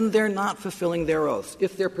argument, then they're not fulfilling their oaths.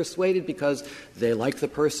 If they're persuaded because they like the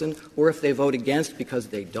person, or if they vote against because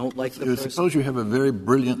they don't like the person. Suppose you have a very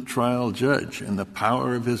brilliant trial judge, and the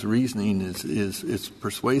power of his reasoning is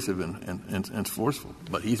persuasive and forceful,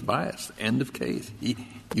 but he's biased. End of case. He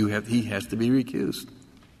has to be recused.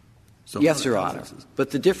 So yes, Your Honor. But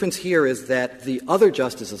the difference here is that the other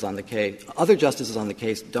justices on the case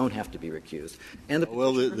don't have to be recused. And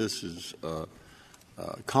this is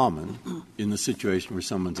common in the situation where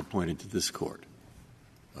someone's appointed to this court.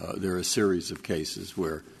 There are a series of cases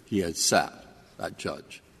where he has sat, that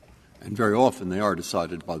judge, and very often they are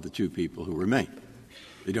decided by the two people who remain.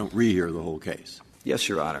 They don't rehear the whole case. Yes,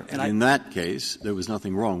 Your Honor. And in that case, there was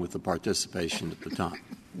nothing wrong with the participation at the time.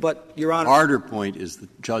 But, Your Honor — the harder point is the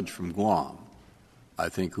judge from Guam, I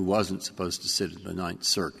think, who wasn't supposed to sit in the Ninth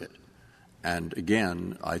Circuit. And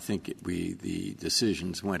again, I think the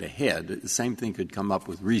decisions went ahead. The same thing could come up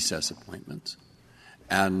with recess appointments,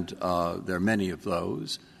 and there are many of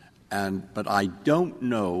those. But I don't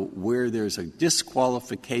know where there's a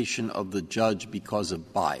disqualification of the judge because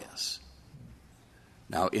of bias.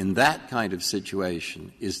 Now, in that kind of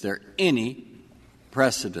situation, is there any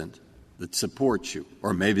precedent that supports you,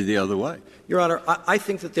 or maybe the other way? Your Honor, I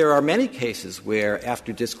think that there are many cases where,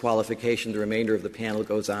 after disqualification, the remainder of the panel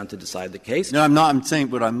goes on to decide the case. No, I'm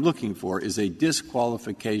saying what I'm looking for is a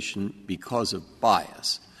disqualification because of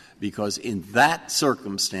bias, because in that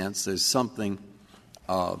circumstance there's something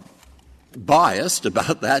biased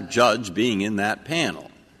about that judge being in that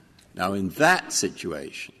panel. Now, in that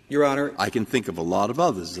situation, Your Honor, I can think of a lot of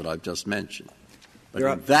others that I've just mentioned. But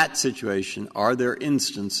in that situation, are there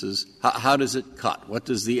instances — how does it cut? What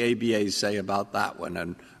does the ABA say about that one,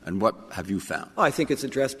 and what have you found? I think it's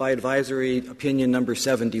addressed by advisory opinion number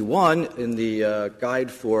 71 in the guide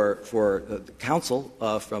for counsel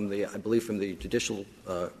from I believe from the Judicial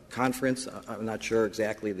Conference. I'm not sure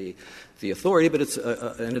exactly the authority, but it's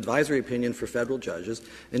an advisory opinion for federal judges.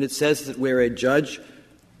 And it says that where a judge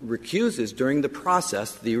recuses during the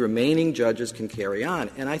process, the remaining judges can carry on.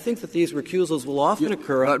 And I think that these recusals will often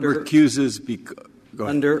occur under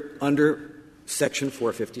Section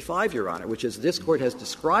 455, Your Honor, which, as this Court has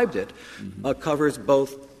described it, covers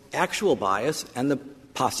both actual bias and the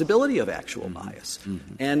possibility of actual bias.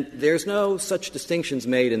 And there's no such distinctions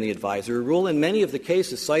made in the advisory rule, and many of the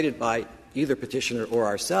cases cited by either petitioner or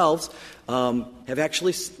ourselves have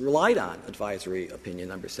actually relied on advisory opinion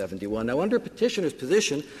number 71. Now, under petitioner's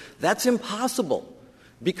position, that's impossible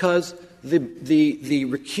because the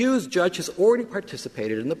recused judge has already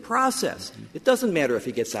participated in the process. It doesn't matter if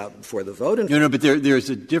he gets out before the vote. No, but there's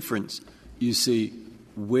a difference, you see,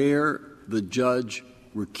 where the judge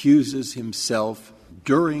recuses himself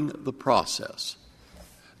during the process.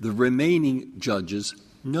 The remaining judges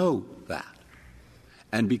know that.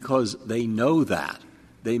 And because they know that,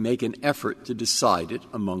 they make an effort to decide it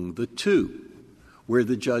among the two. Where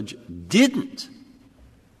the judge didn't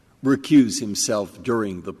recuse himself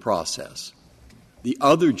during the process, the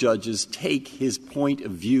other judges take his point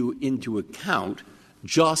of view into account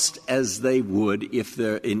just as they would if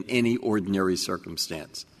they're in any ordinary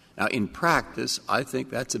circumstance. Now, in practice, I think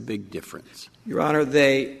that's a big difference. Your Honor,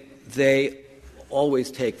 they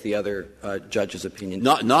always take the other judge's opinion.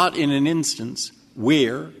 Not in an instance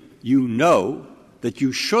where you know that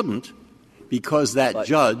you shouldn't because that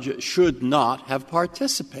judge should not have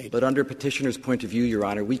participated. But under petitioner's point of view, Your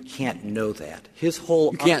Honor, we can't know that.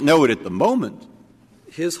 You can't know it at the moment.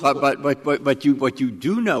 But what you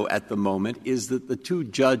do know at the moment is that the two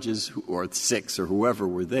judges, or six or whoever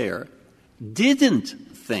were there, didn't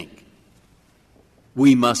think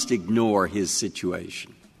we must ignore his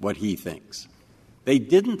situation, what he thinks. They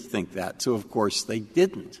didn't think that, so of course they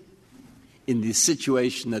didn't. In the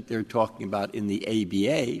situation that they're talking about in the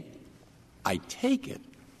ABA, I take it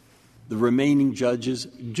the remaining judges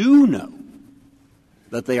do know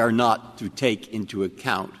that they are not to take into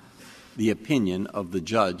account the opinion of the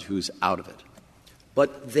judge who's out of it.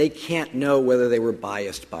 but they can't know whether they were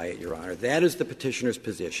biased by it, Your Honor. That is the petitioner's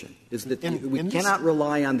position, is that we cannot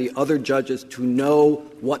rely on the other judges to know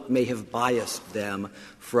what may have biased them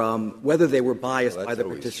from whether they were biased by the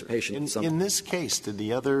participation in something. In this case, did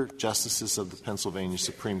the other justices of the Pennsylvania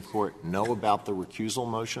Supreme Court know about the recusal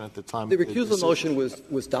motion at the time? The recusal motion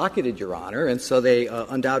was docketed, Your Honor, and so they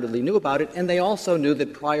undoubtedly knew about it, and they also knew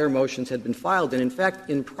that prior motions had been filed. And in fact,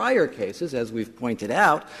 in prior cases, as we've pointed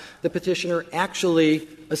out, the petitioner actually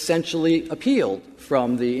essentially appealed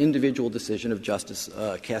from the individual decision of Justice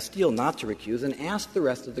Castile not to recuse and asked the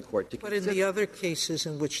rest of the Court to consider. But in the other cases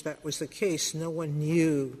in which that was the case, no one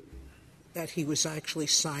knew that he was actually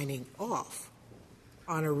signing off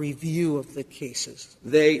on a review of the cases.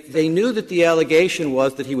 They knew that the allegation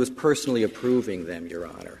was that he was personally approving them, Your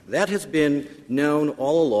Honor. That has been known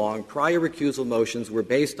all along. Prior recusal motions were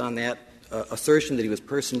based on that assertion that he was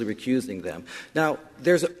personally recusing them. Now,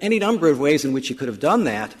 there's any number of ways in which he could have done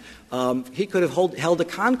that. He could have held a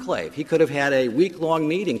conclave. He could have had a week-long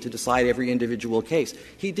meeting to decide every individual case.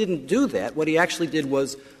 He didn't do that. What he actually did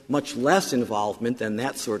was much less involvement than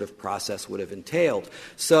that sort of process would have entailed.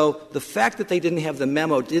 So the fact that they didn't have the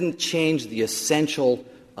memo didn't change the essential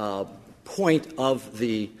point of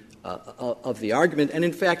the argument. And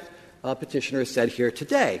in fact, Petitioner has said here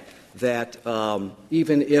today that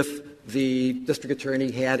even if the district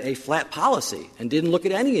attorney had a flat policy and didn't look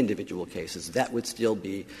at any individual cases, that would still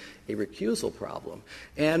be a recusal problem.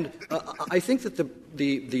 And I think that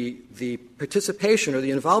the participation or the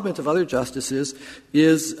involvement of other justices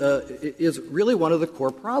is really one of the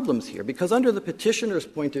core problems here, because under the petitioner's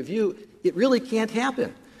point of view, it really can't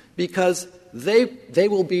happen, because they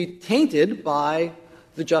will be tainted by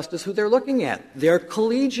the justice who they're looking at. They're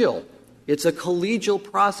collegial. It's a collegial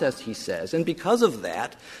process, he says, and because of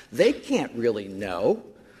that, they can't really know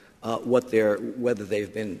whether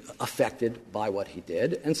they've been affected by what he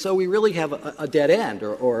did, and so we really have a dead end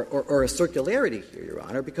or a circularity here, Your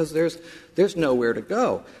Honor, because there's nowhere to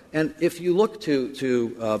go. And if you look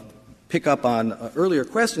to pick up on earlier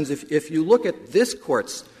questions, if you look at this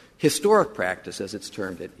Court's historic practice, as it's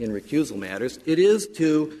termed it, in recusal matters, it is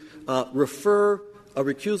to refer a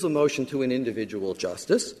recusal motion to an individual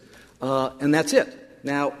justice. And that's it.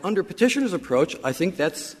 Now, under Petitioner's approach, I think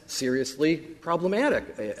that's seriously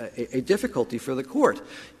problematic, a difficulty for the Court.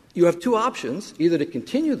 You have two options, either to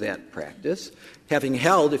continue that practice, having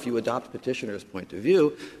held, if you adopt Petitioner's point of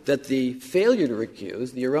view, that the failure to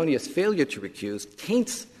recuse, the erroneous failure to recuse,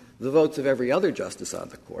 taints the votes of every other justice on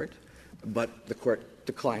the Court, but the Court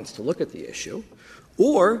declines to look at the issue,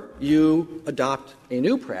 or you adopt a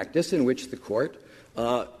new practice in which the Court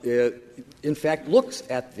in fact looks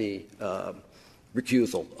at the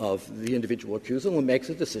recusal of the individual accusal and makes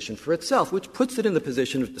a decision for itself, which puts it in the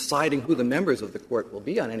position of deciding who the members of the Court will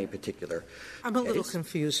be on any particular I'm a little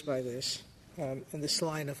confused by this, in this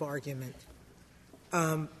line of argument.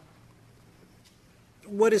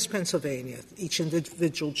 What is Pennsylvania? Each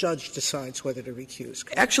individual judge decides whether to recuse.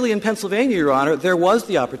 Actually, in Pennsylvania, Your Honor, there was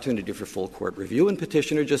the opportunity for full court review, and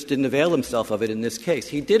Petitioner just didn't avail himself of it in this case.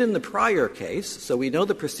 He did in the prior case, so we know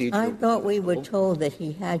the procedure. I thought we were told that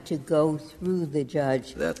he had to go through the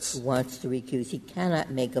judge who wants to recuse. He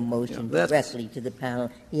cannot make a motion directly to the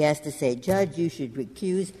panel. He has to say, Judge, you should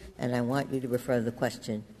recuse, and I want you to refer the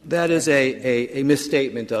question. That is a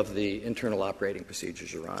misstatement of the internal operating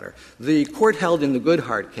procedures, Your Honor. The Court held in the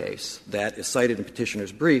Goodhart case that is cited in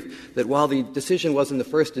Petitioner's brief that while the decision was in the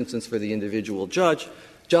first instance for the individual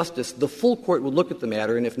justice, the full Court would look at the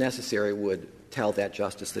matter and, if necessary, would tell that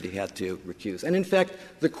justice that he had to recuse. And, in fact,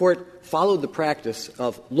 the Court followed the practice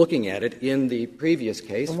of looking at it in the previous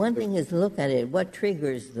case. And one thing is look at it. What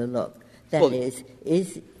triggers the look? That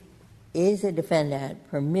is a defendant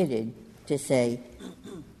permitted to say,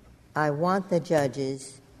 I want the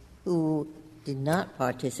judges who did not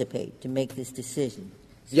participate to make this decision?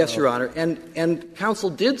 Yes, Your Honor. And counsel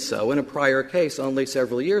did so in a prior case only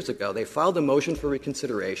several years ago. They filed a motion for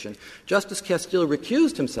reconsideration. Justice Castile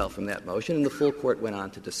recused himself from that motion, and the full Court went on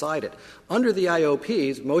to decide it. Under the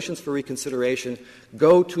IOPs, motions for reconsideration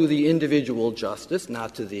go to the individual justice,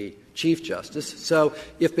 not to the Chief Justice. So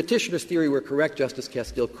if Petitioner's theory were correct, Justice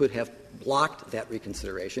Castile could have blocked that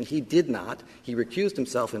reconsideration. He did not. He recused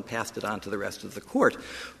himself and passed it on to the rest of the Court.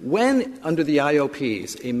 When, under the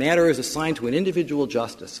IOPs, a matter is assigned to an individual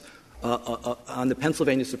justice on the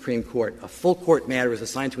Pennsylvania Supreme Court, a full court matter is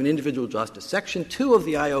assigned to an individual justice, Section 2 of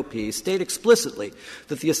the IOPs state explicitly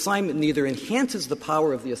that the assignment neither enhances the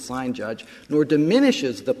power of the assigned judge nor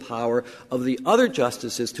diminishes the power of the other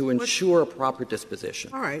justices to ensure a proper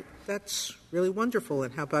disposition. All right. That's really wonderful.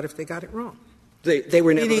 And how about if they got it wrong? They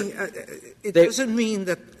were never. Meaning, it doesn't mean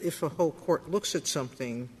that if a whole court looks at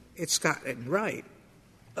something, it's got it right.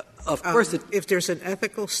 Of course, if there's an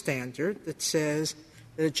ethical standard that says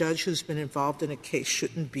that a judge who's been involved in a case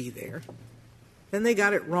shouldn't be there, then they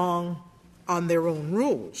got it wrong on their own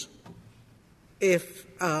rules. If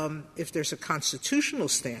there's a constitutional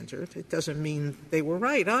standard, it doesn't mean they were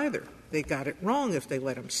right either. They got it wrong if they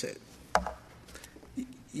let him sit.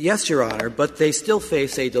 Yes, Your Honor, but they still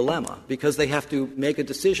face a dilemma because they have to make a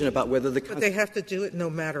decision about whether the But they have to do it no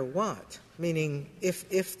matter what, meaning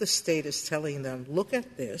if the State is telling them, look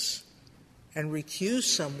at this and recuse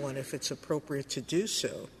someone if it's appropriate to do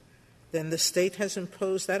so, then the State has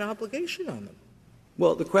imposed that obligation on them.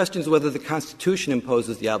 Well, the question is whether the Constitution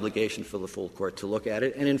imposes the obligation for the full court to look at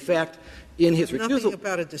it. And, in fact, in his recusal — Nothing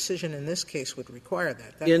about a decision in this case would require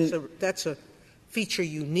that. That's a feature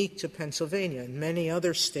unique to Pennsylvania. In many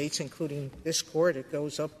other states, including this Court, it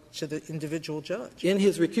goes up to the individual judge. In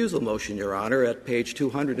his recusal motion, Your Honor, at page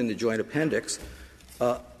 200 in the Joint Appendix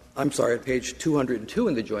at page 202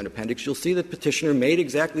 in the Joint Appendix, you'll see that Petitioner made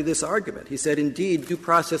exactly this argument. He said, indeed, due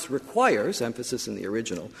process requires — emphasis in the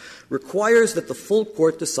original — requires that the full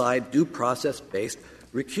court decide due process-based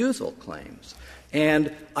recusal claims.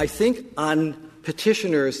 And I think on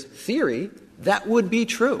Petitioner's theory, that would be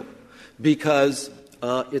true, because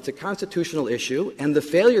it's a constitutional issue, and the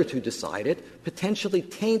failure to decide it potentially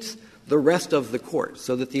taints the rest of the court,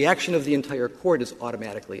 so that the action of the entire court is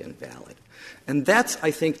automatically invalid. And that's,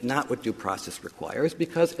 I think, not what due process requires,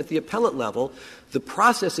 because at the appellate level, the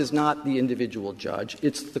process is not the individual judge,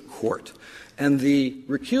 it's the court. And the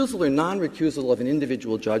recusal or non-recusal of an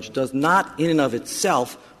individual judge does not, in and of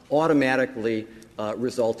itself, automatically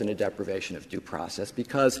result in a deprivation of due process,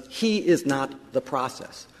 because he is not the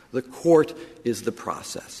process. The court is the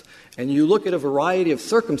process. And you look at a variety of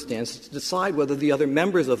circumstances to decide whether the other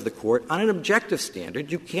members of the court, on an objective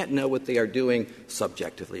standard — you can't know what they are doing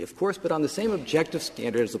subjectively, of course, but on the same objective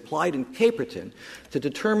standard as applied in Caperton, to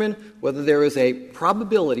determine whether there is a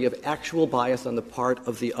probability of actual bias on the part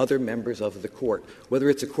of the other members of the court, whether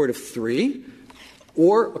it's a court of 3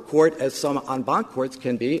 or a court, as some en banc courts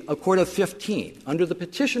can be, a court of 15. Under the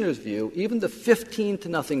Petitioner's view, even the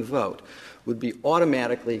 15-0 vote would be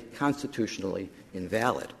automatically constitutionally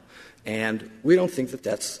invalid. And we don't think that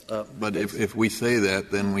that's but if we say that,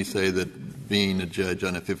 then we say that being a judge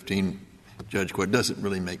on a 15-judge court doesn't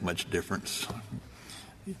really make much difference.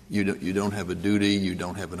 You don't have a duty, you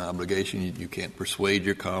don't have an obligation, you can't persuade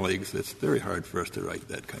your colleagues. It's very hard for us to write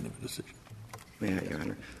that kind of a decision. May I, Your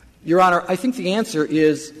Honor? Your Honor, I think the answer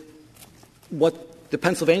is what the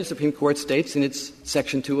Pennsylvania Supreme Court states in its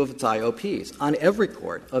Section 2 of its IOPs. On every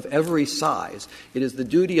court of every size, it is the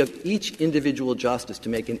duty of each individual justice to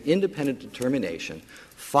make an independent determination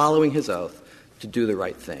following his oath to do the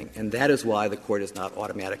right thing. And that is why the court is not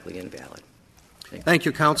automatically invalid. Thank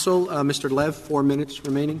you, counsel. Mr. Lev, 4 minutes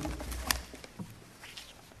remaining.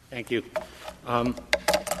 Thank you.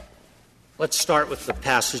 Let's start with the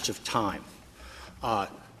passage of time.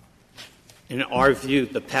 In our view,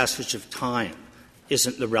 the passage of time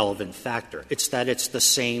isn't the relevant factor. It's that it's the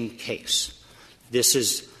same case. This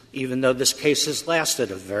is, even though this case has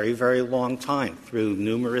lasted a very, very long time through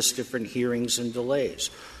numerous different hearings and delays,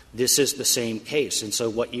 this is the same case. And so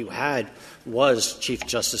what you had was Chief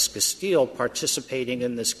Justice Castile participating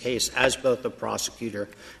in this case as both a prosecutor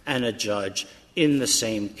and a judge in the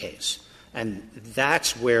same case. And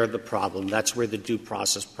that's where the problem, that's where the due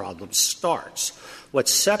process problem starts. What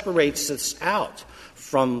separates this out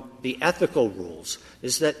from the ethical rules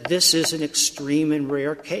is that this is an extreme and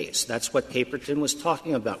rare case. That's what Caperton was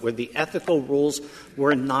talking about, where the ethical rules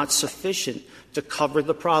were not sufficient to cover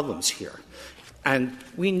the problems here. And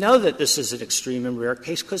we know that this is an extreme and rare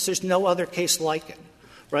case because there's no other case like it,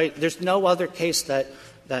 right? There's no other case that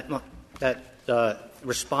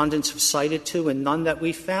respondents have cited to, and none that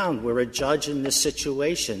we found, where a judge in this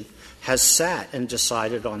situation has sat and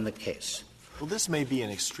decided on the case. Well, this may be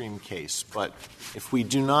an extreme case, but if we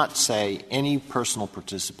do not say any personal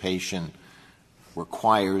participation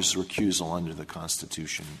requires recusal under the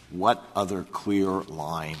Constitution, what other clear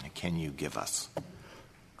line can you give us?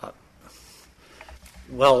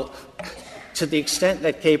 Well, to the extent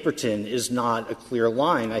that Caperton is not a clear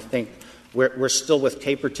line, I think we're still with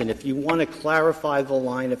Caperton. If you want to clarify the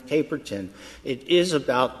line of Caperton, it is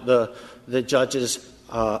about the judge's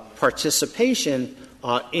participation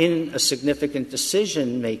in a significant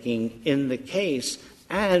decision-making in the case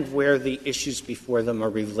and where the issues before them are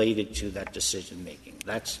related to that decision-making.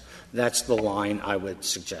 That's the line I would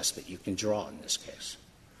suggest that you can draw in this case.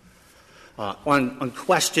 On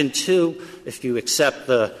question 2, if you accept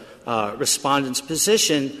the respondent's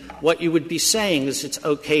position, what you would be saying is it's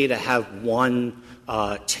okay to have one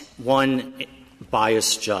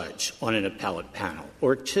biased judge on an appellate panel,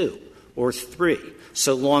 or two, or three,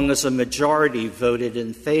 so long as a majority voted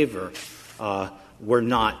in favor were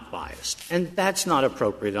not biased. And that's not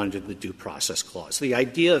appropriate under the Due Process Clause. The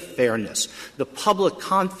idea of fairness, the public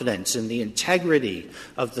confidence in the integrity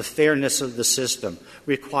of the fairness of the system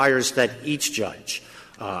requires that each judge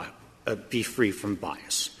be free from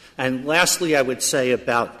bias. And lastly, I would say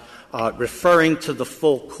about referring to the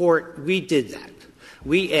full court, we did that.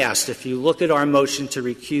 We asked, if you look at our motion to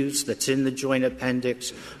recuse that's in the joint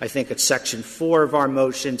appendix, I think it's Section 4 of our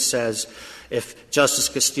motion says, if Justice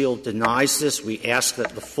Castile denies this, we ask that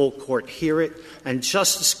the full court hear it. And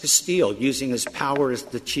Justice Castile, using his power as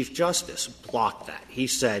the Chief Justice, blocked that. He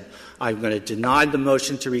said, I'm going to deny the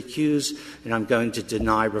motion to recuse, and I'm going to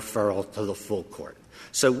deny referral to the full court.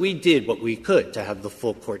 So we did what we could to have the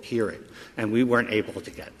full court hear it, and we weren't able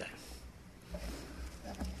to get that.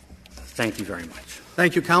 Thank you very much.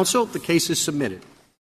 Thank you, counsel. The case is submitted.